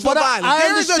forces for violence.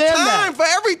 There is a time for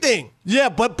everything. Yeah,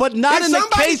 but not in the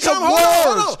case of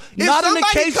words. Not in the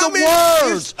case of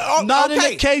words. Not in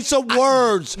the case of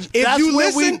words.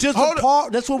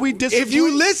 That's where we disagree. If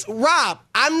you listen, Rob,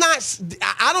 I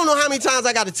don't know how many times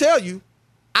I got to tell you,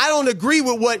 I don't agree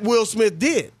with what Will Smith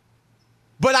did.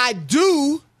 But I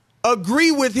do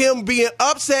agree with him being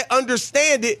upset,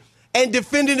 understand it, and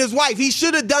defending his wife. He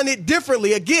should have done it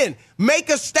differently. Again, make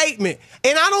a statement.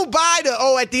 And I don't buy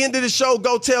at the end of the show,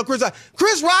 go tell Chris Rock.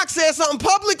 Chris Rock said something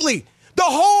publicly. The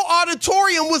whole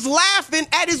auditorium was laughing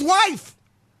at his wife.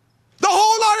 The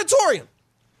whole auditorium.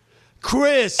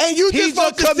 Chris, and you just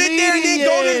supposed to sit there and then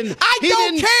go to. I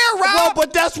don't care, Rob. No,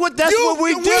 but that's where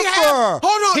we differ.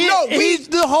 He's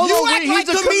a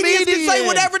comedian. Can say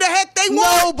whatever the heck they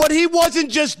want. No, but he wasn't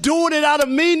just doing it out of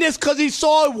meanness because he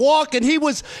saw it walk, and he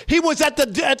was at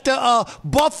the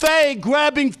buffet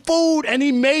grabbing food, and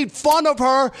he made fun of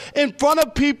her in front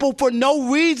of people for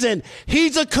no reason.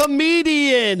 He's a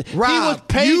comedian. Rob, he was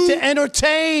paid to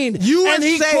entertain.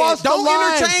 He crossed the line.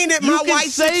 Don't entertain at my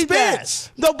wife's expense.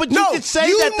 No, but you can say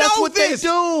that. That's what they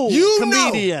do.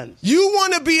 Comedians. You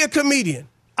want to be a comedian.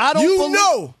 I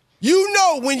don't.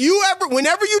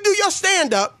 Whenever you do your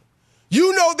stand up,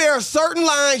 there are certain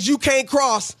lines you can't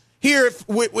cross here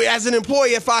as an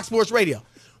employee at Fox Sports Radio.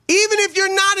 Even if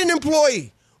you're not an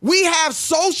employee, we have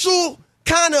social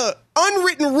kind of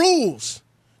unwritten rules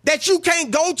that you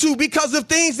can't go to because of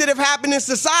things that have happened in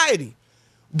society.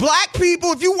 Black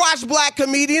people, if you watch black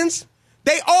comedians,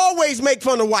 they always make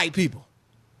fun of white people.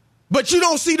 But you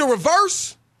don't see the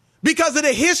reverse because of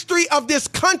the history of this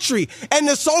country and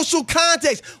the social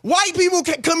context. White people,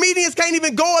 comedians can't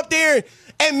even go up there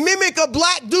and mimic a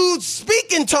black dude's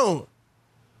speaking tone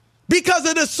because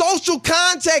of the social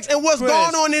context and what's going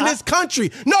on in this country.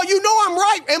 No, I'm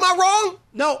right. Am I wrong?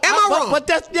 No, I wrong? But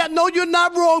no, you're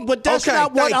not wrong. But that's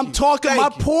not what I'm talking. My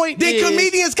point is,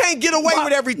 comedians can't get away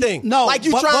with everything. No, like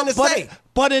you trying to say.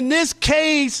 But in this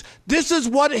case, this is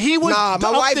what he was. Nah,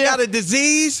 my wife got a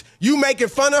disease. You making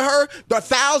fun of her. The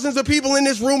thousands of people in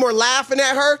this room are laughing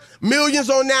at her. Millions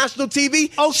on national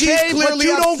TV. Okay, she's clearly but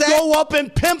you upset. don't go up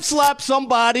and pimp slap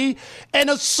somebody and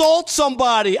assault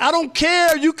somebody. I don't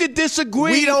care. You could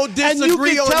disagree. We don't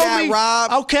disagree on that,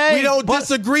 Rob. Okay, we don't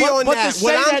disagree on that. To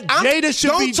say that Jada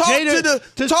should be Jada.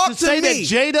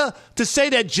 To say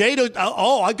that Jada,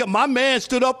 I got my man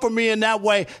stood up for me in that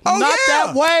way. Not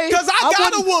that way. Because I got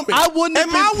got a woman. I wouldn't have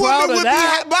been proud of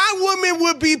that. My woman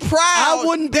would be proud. I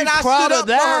wouldn't be proud of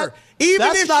that. Even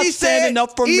that's if not she standing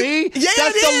up for me. Yeah,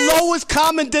 that's the lowest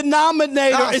common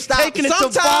denominator. It's taking it to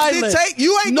violence.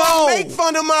 You ain't gonna make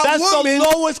fun of my woman. That's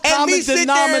the lowest common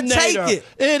denominator. Take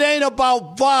it ain't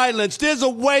about violence. There's a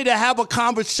way to have a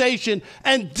conversation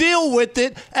and deal with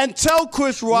it and tell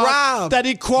Chris Rock that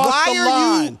he crossed the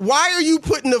line. Why are you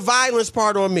putting the violence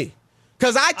part on me?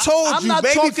 Because I told you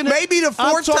maybe the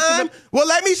fourth time. Well,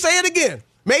 let me say it again.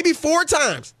 Maybe 4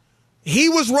 times. He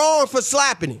was wrong for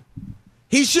slapping him.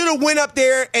 He should have went up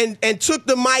there and took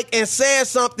the mic and said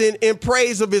something in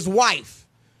praise of his wife.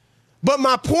 But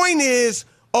my point is,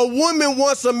 a woman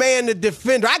wants a man to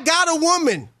defend her. I got a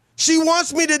woman. She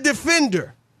wants me to defend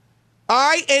her. All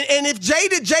right? And if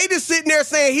Jada's sitting there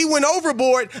saying he went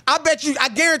overboard, I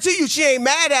guarantee you she ain't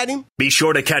mad at him. Be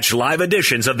sure to catch live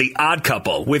editions of The Odd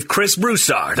Couple with Chris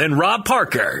Broussard and Rob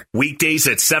Parker. Weekdays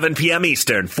at 7 p.m.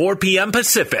 Eastern, 4 p.m.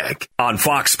 Pacific on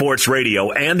Fox Sports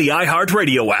Radio and the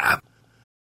iHeartRadio app.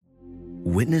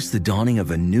 Witness the dawning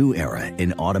of a new era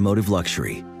in automotive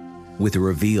luxury with a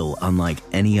reveal unlike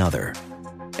any other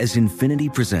as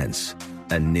Infiniti presents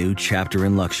a new chapter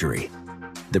in luxury,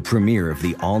 the premiere of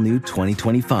the all-new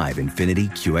 2025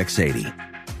 Infiniti QX80.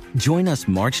 Join us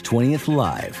March 20th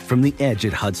live from the Edge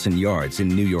at Hudson Yards in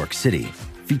New York City,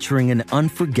 featuring an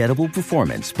unforgettable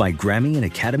performance by Grammy and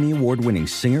Academy Award-winning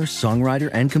singer, songwriter,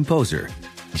 and composer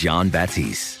Jon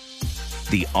Batiste.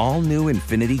 The all-new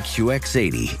Infiniti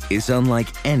QX80 is unlike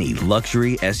any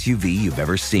luxury SUV you've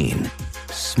ever seen.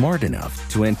 Smart enough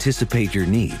to anticipate your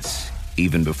needs,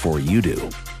 even before you do.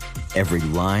 Every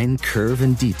line, curve,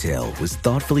 and detail was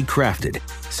thoughtfully crafted,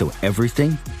 so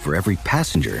everything for every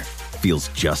passenger feels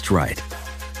just right.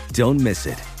 Don't miss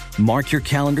it. Mark your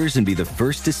calendars and be the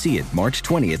first to see it March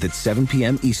 20th at 7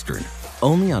 p.m. Eastern,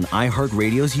 only on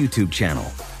iHeartRadio's YouTube channel.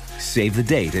 Save the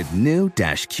date at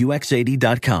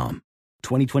new-QX80.com.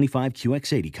 2025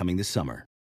 QX80 coming this summer.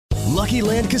 Lucky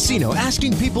Land Casino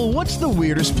asking people, what's the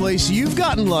weirdest place you've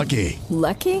gotten lucky?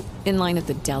 Lucky? In line at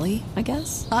the deli, I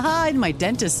guess? Aha, in my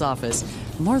dentist's office.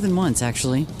 More than once,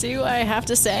 actually. Do I have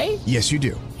to say? Yes, you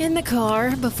do. In the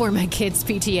car before my kids'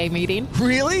 PTA meeting.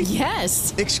 Really?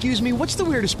 Yes. Excuse me, what's the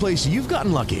weirdest place you've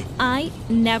gotten lucky? I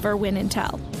never win and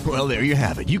tell. Well, there you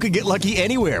have it. You can get lucky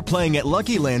anywhere, playing at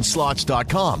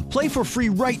LuckyLandSlots.com. Play for free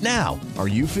right now. Are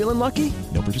you feeling lucky?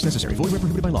 No purchase necessary. Void where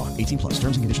prohibited by law. 18+.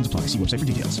 Terms and conditions apply. See website for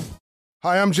details.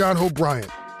 Hi, I'm John Hope Bryant,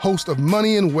 host of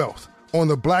Money and Wealth on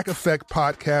the Black Effect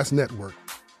Podcast Network.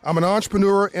 I'm an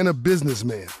entrepreneur and a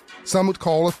businessman. Some would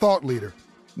call a thought leader.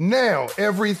 Now,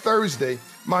 every Thursday,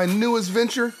 my newest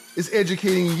venture is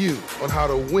educating you on how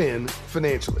to win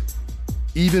financially.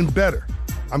 Even better,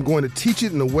 I'm going to teach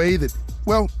it in a way that,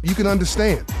 well, you can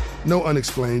understand. No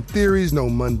unexplained theories, no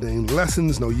mundane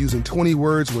lessons, no using 20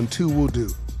 words when 2 will do.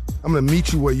 I'm going to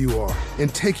meet you where you are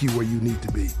and take you where you need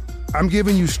to be. I'm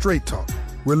giving you straight talk,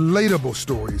 relatable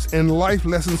stories, and life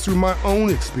lessons through my own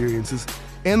experiences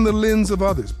and the lens of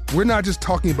others. We're not just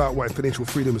talking about why financial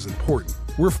freedom is important.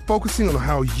 We're focusing on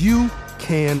how you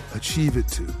can achieve it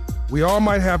too. We all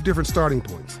might have different starting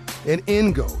points and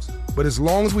end goals, but as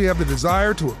long as we have the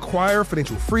desire to acquire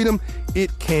financial freedom,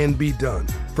 it can be done.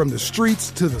 From the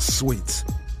streets to the suites.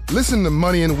 Listen to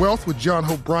Money and Wealth with John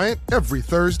Hope Bryant every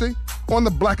Thursday on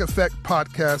the Black Effect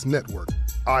Podcast Network,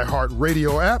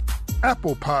 iHeartRadio app,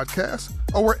 Apple Podcasts,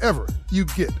 or wherever you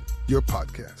get your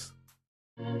podcasts.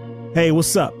 Hey,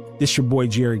 what's up? This your boy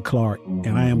Jerry Clark,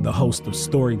 and I am the host of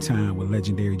Storytime with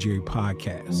Legendary Jerry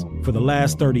Podcast. For the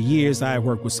last 30 years, I have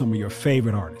worked with some of your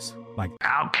favorite artists, like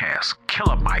Outkast,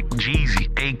 Killer Mike, Jeezy,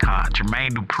 Akon,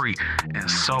 Jermaine Dupri, and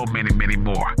so many, many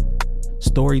more.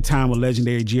 Storytime with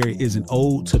Legendary Jerry is an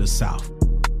ode to the South.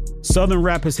 Southern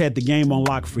rap has had the game on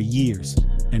lock for years,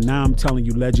 and now I'm telling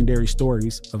you legendary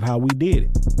stories of how we did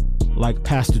it. Like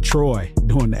Pastor Troy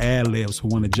doing the ad-libs for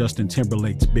one of Justin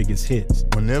Timberlake's biggest hits.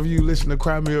 Whenever you listen to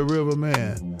Cry Me a River,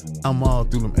 man, I'm all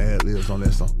through them ad-libs on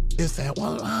that song. It's that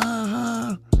one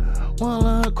line,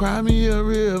 cry me a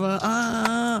river,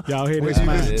 Y'all hear this, when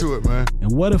you man? listen to it, man.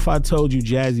 And what if I told you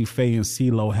Jazzy Faye and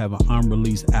CeeLo have an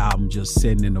unreleased album just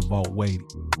sitting in the vault waiting?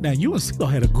 Now, you and CeeLo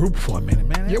had a group for a minute,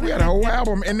 man. Yeah, we had a whole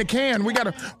album in the can. We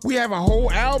have a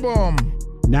whole album.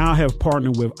 Now I have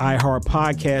partnered with iHeart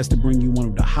Podcast to bring you one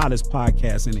of the hottest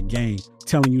podcasts in the game,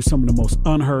 telling you some of the most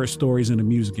unheard stories in the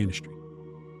music industry.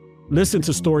 Listen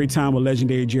to Storytime with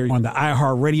Legendary Jerry on the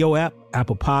iHeartRadio app,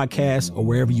 Apple Podcasts, or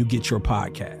wherever you get your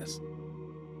podcasts.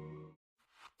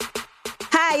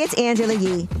 Hi, Hi, it's Angela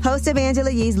Yee, host of Angela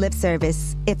Yee's Lip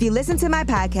Service. If you listen to my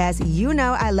podcast, you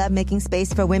know I love making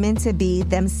space for women to be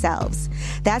themselves.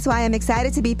 That's why I'm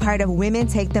excited to be part of Women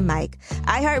Take the Mic,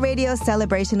 iHeartRadio's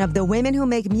celebration of the women who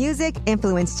make music,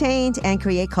 influence change, and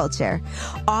create culture.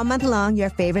 All month long, your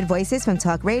favorite voices from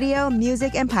talk radio,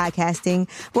 music, and podcasting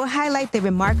will highlight the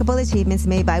remarkable achievements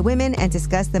made by women and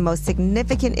discuss the most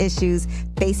significant issues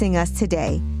facing us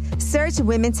today. Search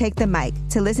Women Take the Mic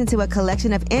to listen to a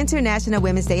collection of International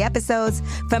Women's Day episodes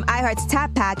from iHeart's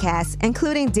top podcasts,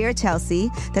 including Dear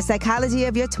Chelsea, The Psychology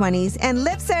of Your 20s, and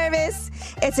Lip Service.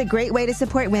 It's a great way to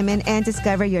support women and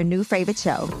discover your new favorite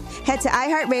show. Head to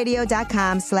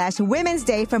iHeartRadio.com/Women's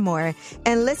Day for more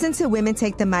and listen to Women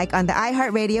Take the Mic on the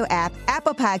iHeartRadio app,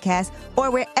 Apple Podcasts,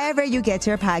 or wherever you get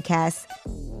your podcasts.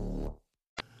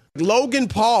 Logan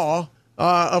Paul,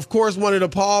 of course, one of the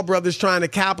Paul brothers trying to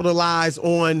capitalize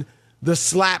on the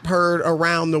slap heard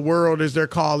around the world, as they're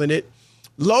calling it.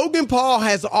 Logan Paul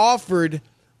has offered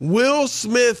Will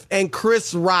Smith and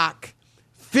Chris Rock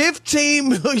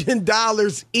 $15 million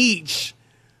each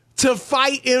to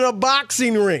fight in a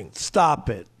boxing ring. Stop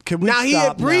it. Can we now, he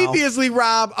had previously,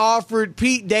 Rob, offered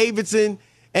Pete Davidson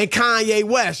and Kanye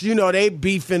West. You know, they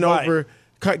beefing over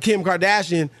Kim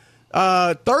Kardashian.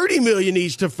 $30 million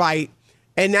each to fight,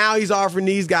 and now he's offering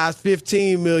these guys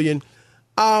 $15 million.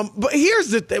 But here's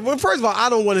the thing. Well, first of all, I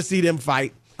don't want to see them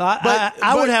fight.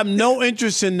 I would have no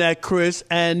interest in that, Chris.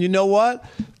 And you know what?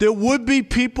 There would be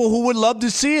people who would love to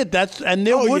see it. They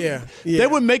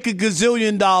would make $1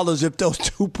 gazillion if those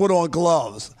two put on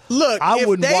gloves. Look, I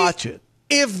wouldn't watch it.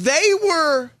 If they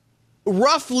were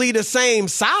roughly the same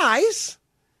size,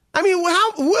 I mean,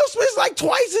 Will Smith's like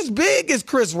twice as big as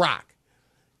Chris Rock.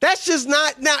 That's just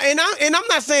not now, and I'm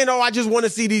not saying, I just want to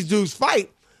see these dudes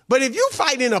fight. But if you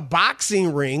fight in a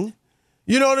boxing ring,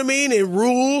 you know what I mean, and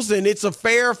rules, and it's a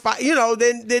fair fight,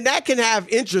 then that can have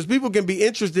interest. People can be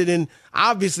interested in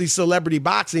obviously celebrity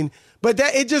boxing, but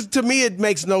to me it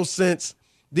makes no sense.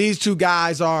 These two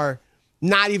guys are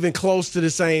not even close to the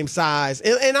same size,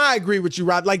 and I agree with you,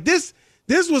 Rob. Like this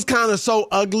was kind of so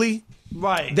ugly,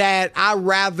 right? That I'd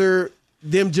rather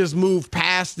them just move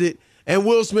past it. And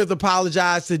Will Smith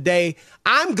apologized today.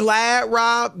 I'm glad,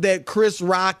 Rob, that Chris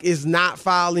Rock is not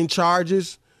filing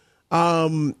charges.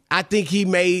 I think he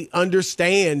may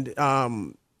understand, I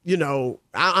don't know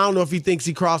if he thinks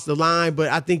he crossed the line, but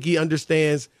I think he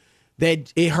understands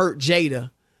that it hurt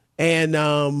Jada. And,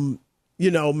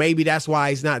 maybe that's why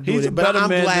he's not doing it. But I'm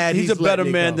glad he's a better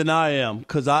man than I am,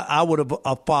 because I would have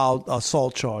filed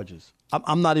assault charges.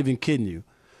 I'm not even kidding you.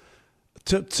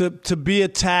 To be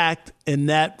attacked in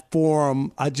that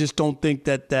forum, I just don't think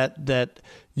that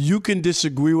you can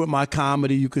disagree with my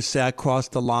comedy. You could say I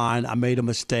crossed the line, I made a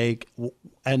mistake.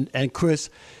 And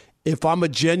Chris, if I'm a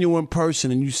genuine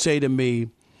person and you say to me,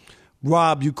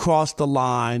 Rob, you crossed the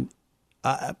line,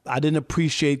 I didn't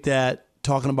appreciate that,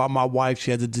 talking about my wife, she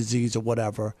has a disease or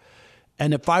whatever.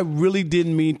 And if I really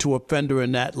didn't mean to offend her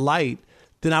in that light,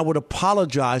 then I would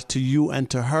apologize to you and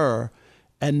to her.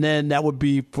 And then that would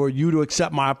be for you to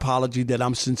accept my apology that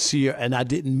I'm sincere and I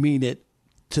didn't mean it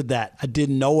to that. I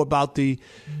didn't know about the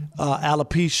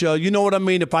alopecia. You know what I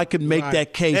mean? If I could make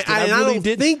that case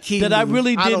that I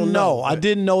really didn't know. I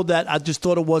didn't know that. I just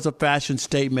thought it was a fashion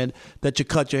statement that you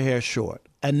cut your hair short.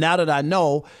 And now that I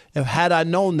know, had I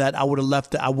known that, I would have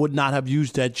left it. I would not have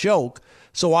used that joke.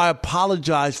 So I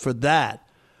apologize for that.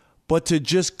 But to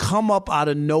just come up out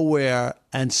of nowhere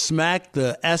and smack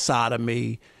the S out of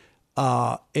me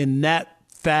in that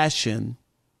fashion,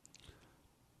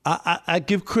 I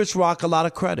give Chris Rock a lot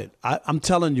of credit. I'm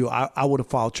telling you, I would have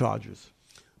filed charges.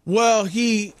 Well,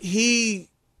 I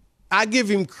give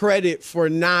him credit for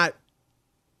not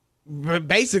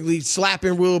basically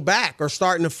slapping Will back or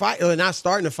starting a fight, or not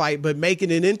starting a fight, but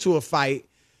making it into a fight,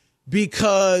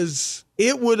 because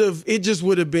it just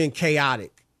would have been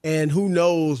chaotic, and who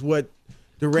knows what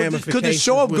the ramifications. Could the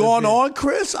show have gone on,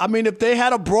 Chris? I mean, if they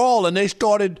had a brawl and they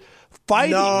started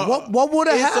fighting, what would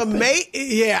have happened?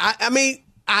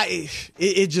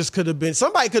 It just could have been,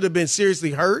 somebody could have been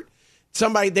seriously hurt.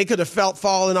 They could have felt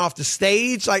falling off the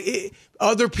stage.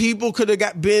 Other people could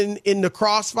have been in the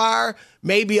crossfire.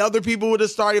 Maybe other people would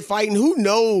have started fighting. Who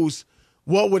knows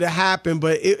what would have happened,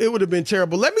 but it would have been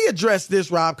terrible. Let me address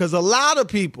this, Rob, because a lot of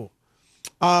people,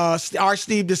 our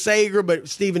Steve DeSager, but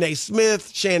Stephen A.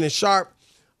 Smith, Shannon Sharp,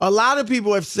 a lot of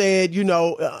people have said,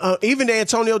 even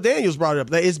Antonio Daniels brought it up,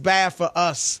 that it's bad for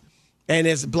us and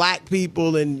as black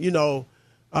people, and,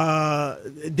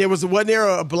 wasn't there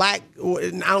a black, I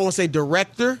don't want to say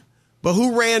director, but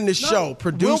who ran the show?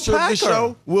 Producer of the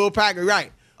show? Will Packer,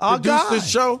 right. Produced the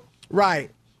show? Right.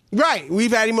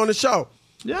 We've had him on the show.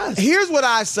 Yes. Here's what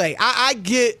I say. I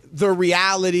get the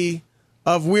reality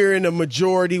of we're in a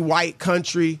majority white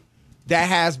country that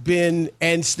has been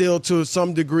and still to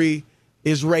some degree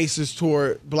is racist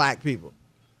toward black people.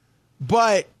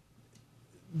 But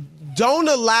don't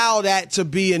allow that to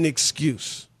be an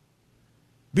excuse.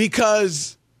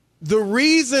 Because the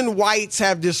reason whites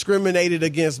have discriminated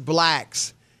against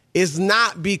blacks is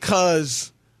not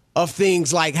because of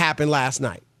things like happened last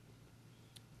night.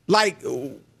 Like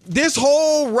this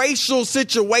whole racial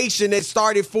situation that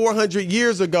started 400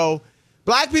 years ago,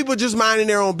 black people just minding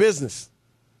their own business.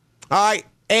 All right.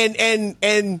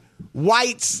 And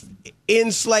whites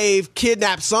enslaved,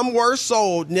 kidnapped, some were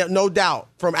sold, no doubt,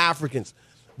 from Africans.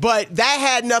 But that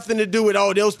had nothing to do with,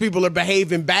 oh, those people are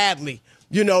behaving badly.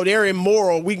 You know, they're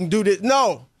immoral. We can do this.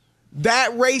 No,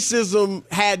 that racism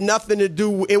had nothing to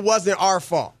do. It wasn't our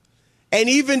fault. And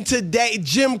even today,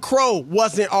 Jim Crow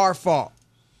wasn't our fault.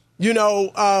 You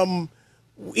know,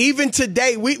 even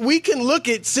today, we can look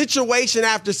at situation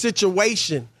after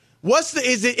situation.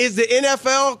 Is the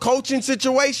NFL coaching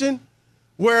situation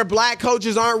where black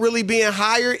coaches aren't really being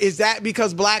hired? Is that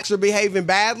because blacks are behaving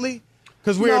badly?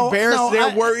 Because we're embarrassed,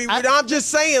 they're worried. I'm just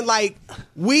saying, like,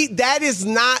 that is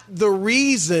not the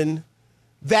reason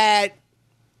that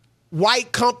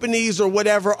white companies or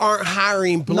whatever aren't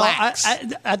hiring blacks.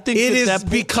 No, I think it is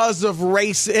because of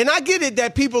race. And I get it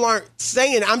that people aren't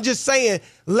saying it. I'm just saying,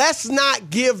 let's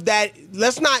not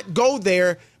go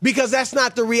there, because that's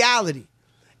not the reality.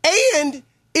 And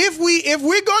if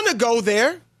we're going to go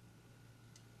there,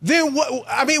 then what?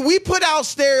 I mean, we put out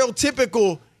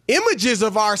stereotypical images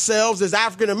of ourselves as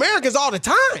African Americans all the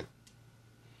time.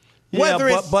 Whether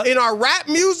it's in our rap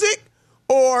music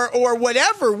or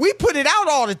whatever, we put it out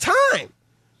all the time.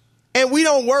 And we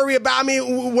don't worry about, I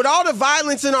mean, with all the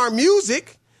violence in our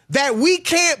music that we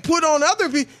can't put on other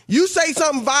people. You say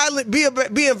something violent,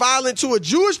 being violent to a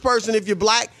Jewish person if you're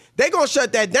black, they're going to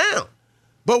shut that down.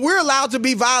 But we're allowed to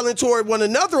be violent toward one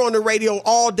another on the radio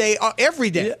all day, every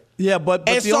day. Yeah, but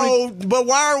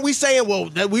why aren't we saying, well,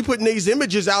 that we putting these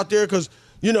images out there because,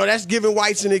 you know, that's giving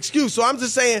whites an excuse. So I'm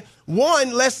just saying,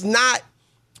 one, let's not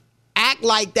act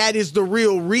like that is the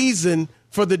real reason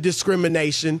for the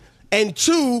discrimination. And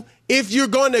two, if you're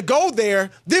going to go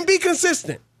there, then be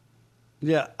consistent.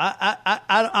 Yeah,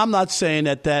 I'm not saying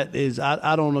that is,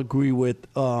 I don't agree with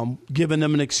giving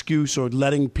them an excuse or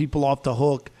letting people off the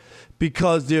hook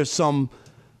because there's some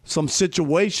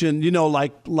situation, you know,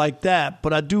 like that.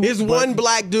 But I do. There's one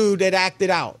black dude that acted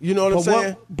out. You know what I'm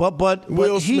saying? But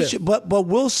Will Smith. But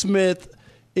Will Smith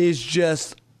is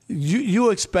just.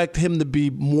 You expect him to be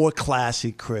more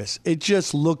classy, Chris. It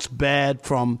just looks bad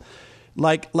from,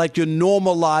 like you're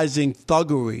normalizing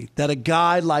thuggery. That a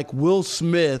guy like Will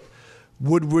Smith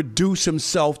would reduce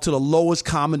himself to the lowest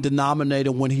common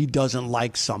denominator when he doesn't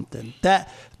like something.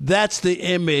 That's the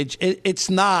image. It's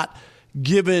not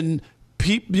giving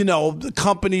people, you know, the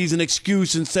companies an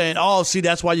excuse and saying, oh, see,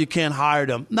 that's why you can't hire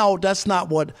them. No, that's not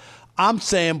what I'm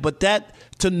saying. But that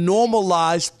to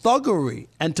normalize thuggery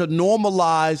and to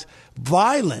normalize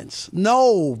violence.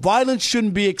 No, violence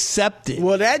shouldn't be accepted.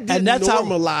 Well, that didn't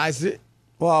normalize it.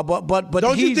 Well, but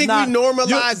don't you think we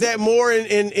normalize that more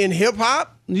in hip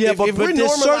hop? Yeah, if we're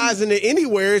normalizing it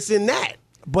anywhere, it's in that.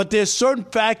 But there's certain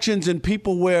factions and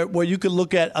people where you can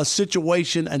look at a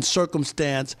situation and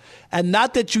circumstance, and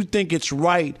not that you think it's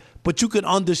right, but you can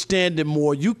understand it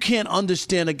more. You can't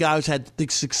understand a guy who's had the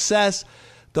success,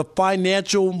 the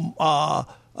financial,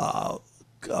 windfall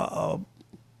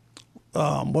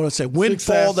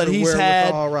that he's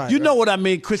had. Right, know what I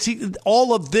mean, Chris?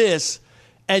 All of this,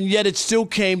 and yet it still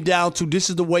came down to this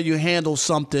is the way you handle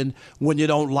something when you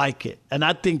don't like it. And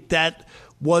I think that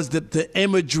was the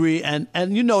imagery.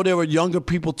 And you know, there were younger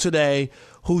people today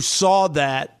who saw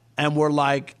that and were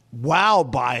like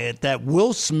wowed by it, that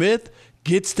Will Smith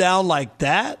gets down like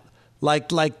that. Like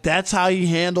that's how he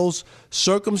handles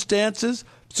circumstances.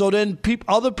 So then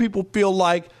other people feel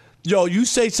like, yo, you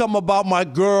say something about my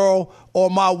girl or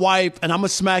my wife, and I'm going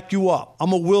to smack you up. I'm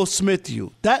going to Will Smith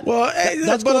you. That's but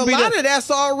a lot of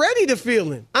that's already the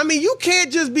feeling. I mean, you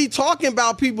can't just be talking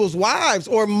about people's wives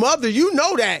or mother. You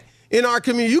know that in our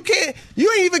community.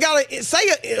 You ain't even got to say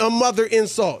a mother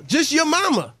insult. Just your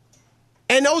mama.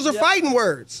 And those are fighting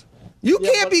words. You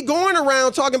can't be going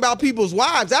around talking about people's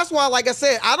wives. That's why, like I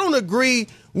said, I don't agree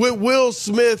with Will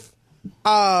Smith,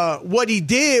 what he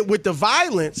did with the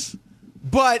violence.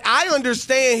 But I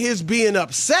understand his being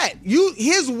upset.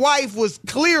 His wife was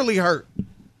clearly hurt.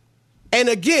 And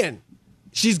again,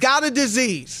 she's got a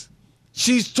disease.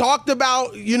 She's talked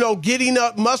about, you know,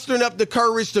 mustering up the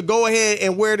courage to go ahead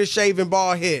and wear the shaven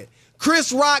bald head.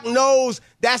 Chris Rock knows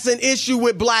that's an issue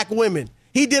with black women.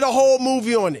 He did a whole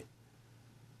movie on it.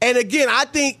 And again, I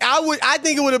think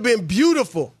it would have been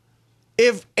beautiful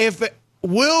if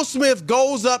Will Smith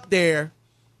goes up there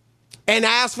and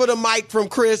asks for the mic from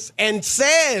Chris and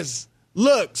says,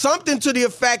 look, something to the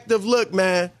effect of, look,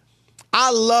 man,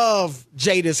 I love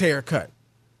Jada's haircut.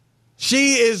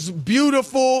 She is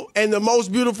beautiful and the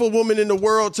most beautiful woman in the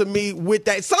world to me with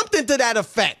that. Something to that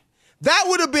effect. That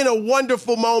would have been a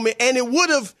wonderful moment, and it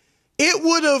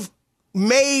would have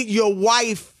made your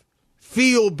wife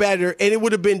feel better, and it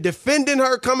would have been defending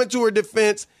her, coming to her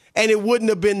defense, and it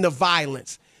wouldn't have been the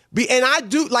violence. And I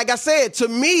do, like I said, to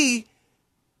me,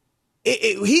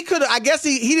 he could have, I guess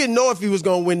he didn't know if he was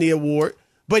going to win the award,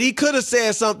 but he could have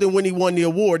said something when he won the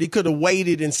award. He could have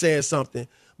waited and said something.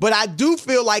 But I do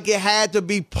feel like it had to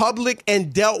be public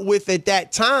and dealt with at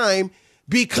that time,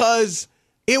 because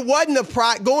it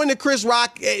wasn't going to Chris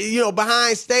Rock,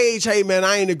 behind stage, hey, man,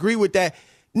 I ain't agree with that.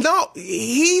 No,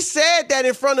 he said that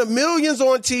in front of millions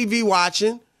on TV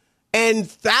watching and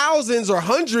thousands or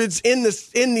hundreds in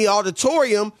the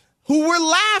auditorium who were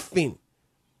laughing.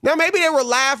 Now, maybe they were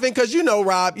laughing because,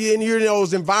 Rob, in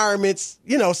those environments,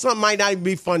 something might not even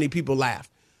be funny. People laugh.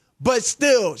 But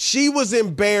still, she was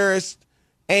embarrassed.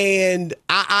 And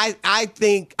I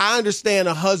think I understand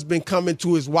a husband coming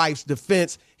to his wife's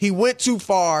defense. He went too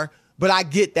far, but I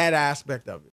get that aspect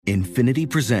of it. Infiniti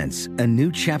presents a new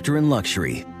chapter in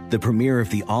luxury, the premiere of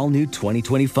the all-new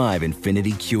 2025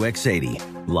 Infiniti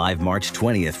QX80, live March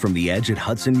 20th from the Edge at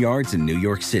Hudson Yards in New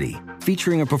York City,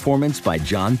 featuring a performance by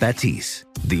John Batiste.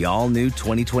 The all-new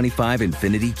 2025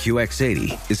 Infiniti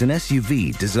QX80 is an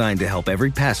SUV designed to help every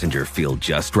passenger feel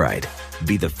just right.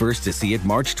 Be the first to see it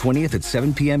March 20th at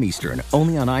 7 p.m. Eastern,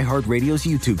 only on iHeartRadio's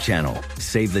YouTube channel.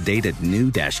 Save the date at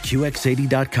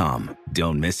new-QX80.com.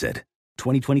 Don't miss it.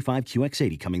 2025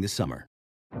 QX80 coming this summer.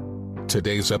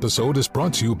 Today's episode is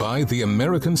brought to you by the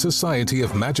American Society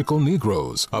of Magical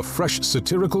Negroes, a fresh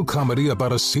satirical comedy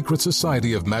about a secret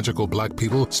society of magical black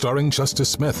people starring Justice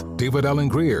Smith, David Allen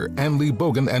Greer, Ann Lee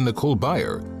Bogan, and Nicole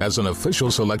Byer. As an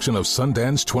official selection of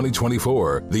Sundance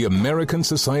 2024, the American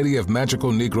Society of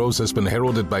Magical Negroes has been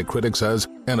heralded by critics as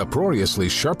an uproariously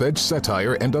sharp-edged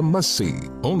satire and a must-see.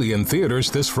 Only in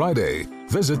theaters this Friday.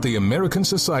 Visit the American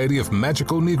Society of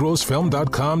Magical Negroes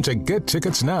Film.com to get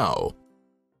tickets now.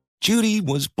 Judy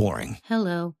was boring.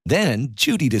 Hello. Then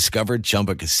Judy discovered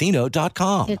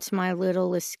ChumbaCasino.com. It's my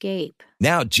little escape.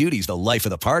 Now Judy's the life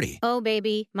of the party. Oh,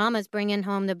 baby, mama's bringing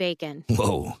home the bacon.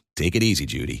 Whoa, take it easy,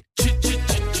 Judy.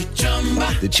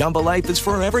 The Chumba life is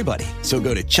for everybody. So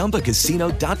go to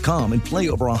ChumbaCasino.com and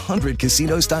play over 100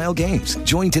 casino-style games.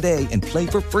 Join today and play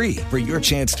for free for your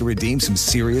chance to redeem some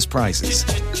serious prizes.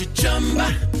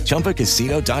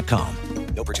 ChumbaCasino.com.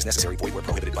 No purchase necessary. Void where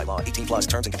prohibited by law. 18 plus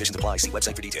terms and conditions apply. See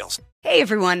website for details. Hey,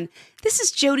 everyone. This is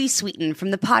Jody Sweeten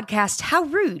from the podcast How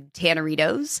Rude,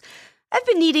 Tanneritos. I've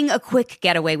been needing a quick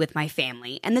getaway with my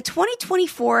family, and the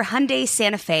 2024 Hyundai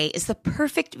Santa Fe is the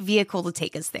perfect vehicle to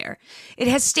take us there. It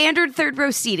has standard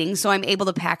third-row seating, so I'm able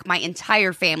to pack my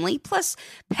entire family, plus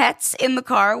pets, in the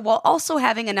car, while also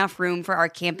having enough room for our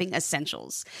camping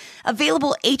essentials.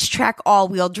 Available H-Track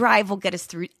all-wheel drive will get us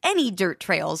through any dirt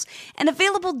trails, and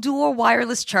available dual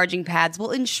wireless charging pads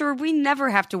will ensure we never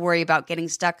have to worry about getting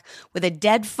stuck with a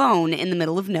dead phone in the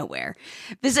middle of nowhere.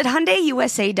 Visit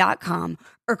HyundaiUSA.com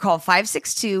or call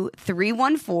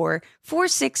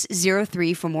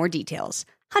 562-314-4603 for more details.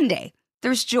 Hyundai,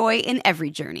 there's joy in every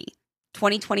journey.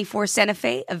 2024 Santa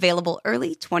Fe, available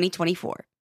early 2024.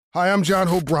 Hi, I'm John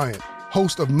Hope Bryant,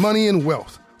 host of Money and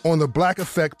Wealth on the Black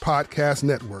Effect Podcast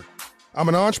Network. I'm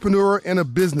an entrepreneur and a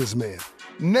businessman.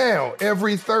 Now,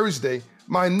 every Thursday,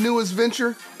 my newest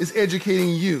venture is educating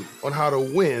you on how to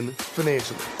win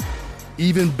financially.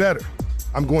 Even better,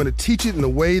 I'm going to teach it in a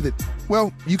way that,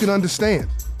 well, you can understand.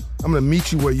 I'm going to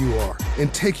meet you where you are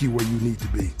and take you where you need to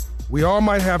be. We all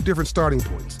might have different starting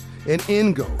points and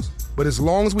end goals, but as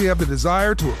long as we have the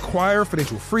desire to acquire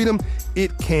financial freedom,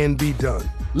 it can be done.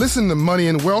 Listen to Money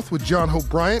and Wealth with John Hope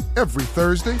Bryant every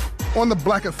Thursday on the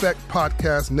Black Effect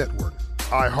Podcast Network,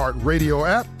 iHeartRadio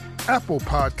app, Apple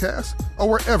Podcasts,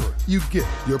 or wherever you get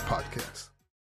your podcasts.